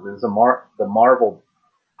thinking of. Is the Marvel,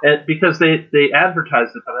 because they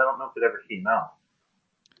advertised it, but I don't know if it ever came out.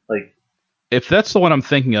 Like, If that's the one I'm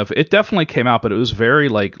thinking of, it definitely came out, but it was very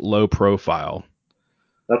like low profile.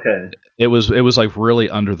 okay, It was like really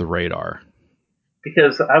under the radar.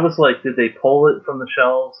 because I was like, did they pull it from the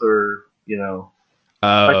shelves or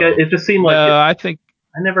Oh it just seemed like no, it. I think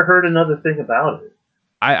I never heard another thing about it.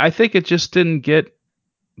 I think it just didn't get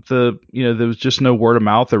there was just no word of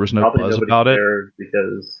mouth. There was no Probably buzz nobody about it. cared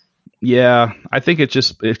because Yeah, I think it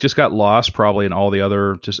just got lost probably in all the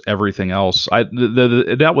other just everything else.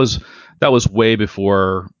 That was way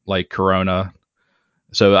before like Corona,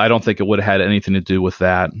 so I don't think it would have had anything to do with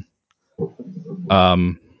that.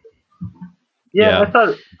 Um, yeah, yeah, I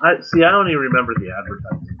thought I see. I don't even remember the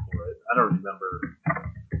advertising for it. I don't remember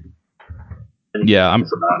anything yeah,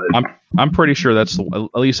 else about it. I'm pretty sure at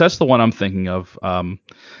least that's the one I'm thinking of. Yeah,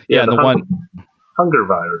 Yeah, and the the one. hunger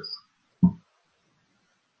virus.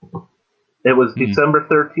 It was Hmm, December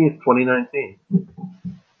 13th, 2019.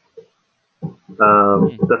 hmm,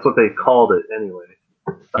 That's what they called it anyway.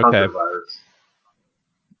 The okay, hunger virus.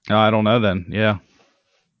 I don't know then. Yeah,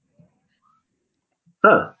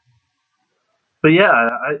 Huh. But yeah,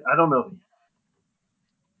 I don't know.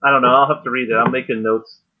 I don't know. I'll have to read it. I'm making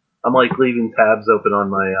notes. I'm like leaving tabs open on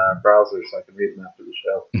my browser so I can read them after the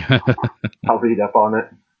show. I'll read up on it.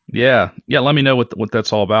 yeah. Let me know what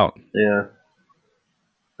that's all about. Yeah.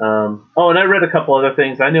 And I read a couple other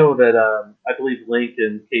things. I know that I believe Link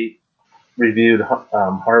and Kate reviewed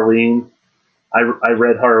Harleen. I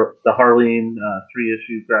read the Harleen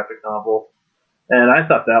 3-issue graphic novel, and I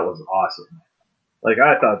thought that was awesome. Like,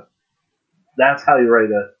 I thought that's how you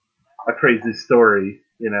write a crazy story,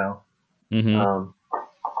 Hmm. um,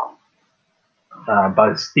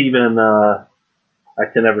 by Stephen. I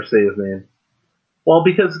can never say his name. Well,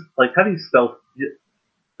 because like, how do you spell?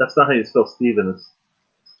 That's not how you spell Stephen. It's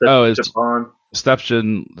Oh, it's Stefan.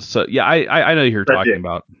 Stephen. So yeah, I know who you're talking Tragic.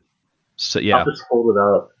 about. So I'll yeah, just hold it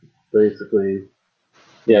up. Basically,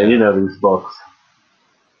 yeah, yeah. these books.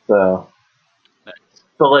 So,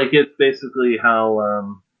 like, it's basically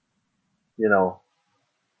how you know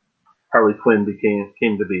Harley Quinn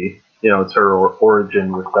came to be. It's her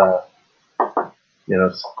origin with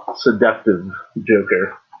seductive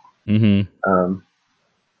Joker. Hmm. Um,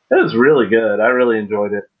 it was really good. I really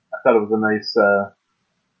enjoyed it. I thought it was a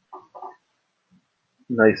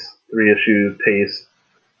nice 3-issue pace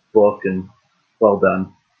book and well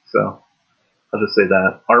done. So I'll just say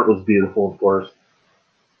that art was beautiful, of course,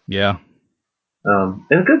 Yeah. and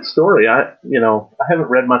a good story. I haven't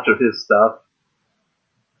read much of his stuff,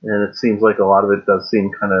 and it seems like a lot of it does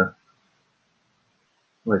seem kind of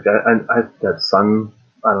like that Sun.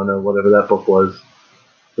 I don't know, whatever that book was,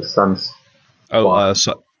 the Oh,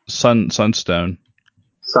 Spawn, Sunstone.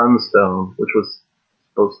 Sunstone, which was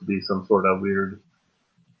supposed to be some sort of weird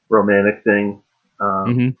romantic thing.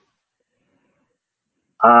 Um, Hmm.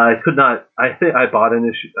 I could not. I think I bought an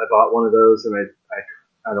issue. I bought one of those, and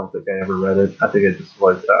I don't think I ever read it. I think I just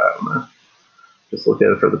was I'm gonna just look at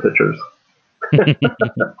it for the pictures.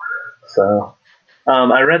 So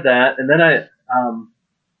I read that, and then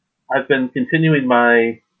I've been continuing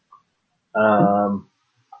my um,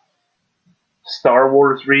 Star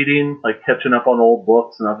Wars reading, like catching up on old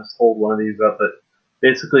books, and I'll just hold one of these up. But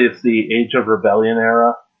basically, it's the Age of Rebellion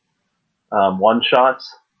era one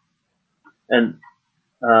shots, and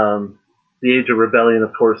the Age of Rebellion,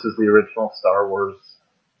 of course, is the original Star Wars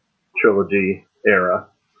trilogy era.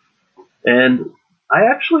 And I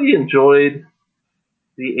actually enjoyed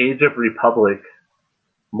the Age of Republic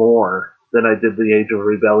more than I did the Age of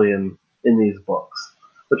Rebellion in these books,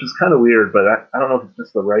 which is kind of weird, but I don't know if it's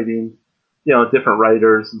just the writing, different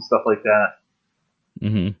writers and stuff like that.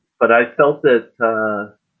 Mm-hmm. But I felt that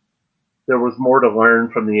there was more to learn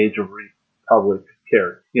from the Age of Republic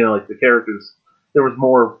character. Like the characters, there was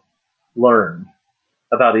more learned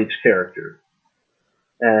about each character.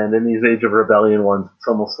 And in these Age of Rebellion ones, it's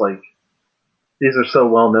almost like these are so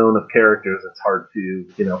well known of characters, it's hard to,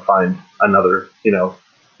 find another,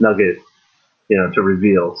 nugget, to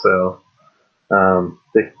reveal. So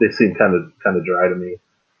they seem kind of dry to me.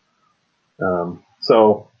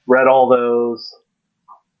 So read all those,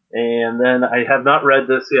 and then I have not read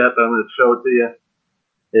this yet, but I'm going to show it to you.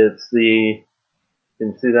 It's can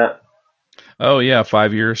you see that? Oh yeah,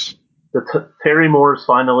 5 years. Terry Moore's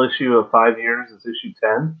final issue of 5 years is issue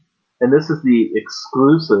 10, and this is the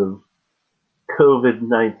exclusive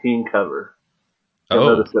COVID-19 cover. You'll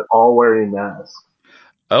notice they're all wearing masks.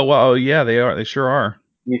 Oh wow, yeah, they are. They sure are.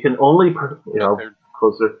 You can only,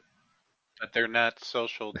 closer. But they're not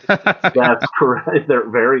social distancing. That's correct. They're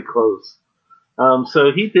very close.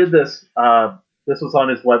 So he did this. This was on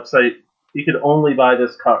his website. You could only buy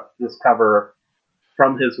this cover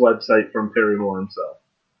from his website from Terry Moore himself.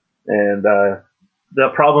 And the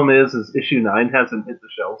problem is issue 9 hasn't hit the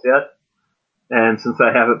shelves yet. And since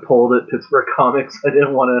I have it pulled at Pittsburgh Comics, I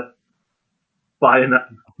didn't want to buy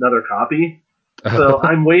another copy. So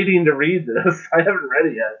I'm waiting to read this. I haven't read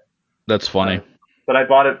it yet. That's funny. But I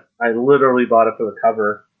bought it. I literally bought it for the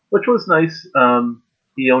cover, which was nice.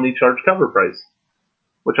 He only charged cover price,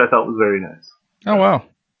 which I thought was very nice. Oh wow.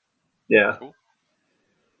 Yeah. Cool.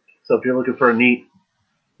 So if you're looking for a neat,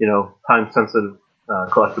 time-sensitive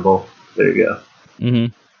collectible, there you go.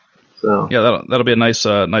 Mm-hmm. So yeah, that'll be a nice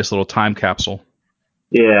little time capsule.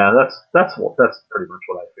 Yeah, that's pretty much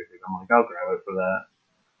what I figured. I'm like, I'll grab it for that.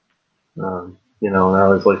 And I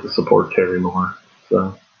always like to support Terry Moore,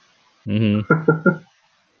 so Mm-hmm.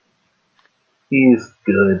 he's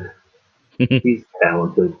good. He's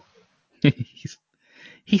talented.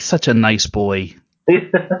 He's such a nice boy.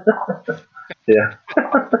 Yeah.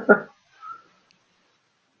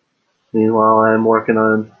 Meanwhile, I'm working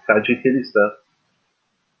on Kaiju Kitty stuff.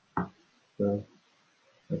 So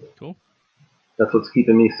Cool. that's what's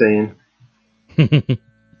keeping me sane.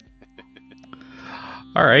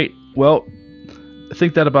 All right. Well, I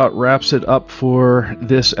think that about wraps it up for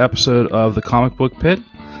this episode of the Comic Book Pit.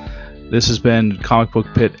 This has been Comic Book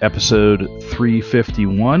Pit episode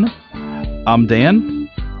 351. I'm Dan.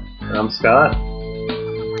 I'm Scott.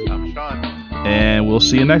 I'm Sean. And we'll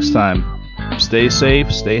see you next time. Stay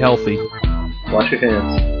safe, stay healthy. Wash your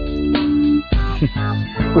hands.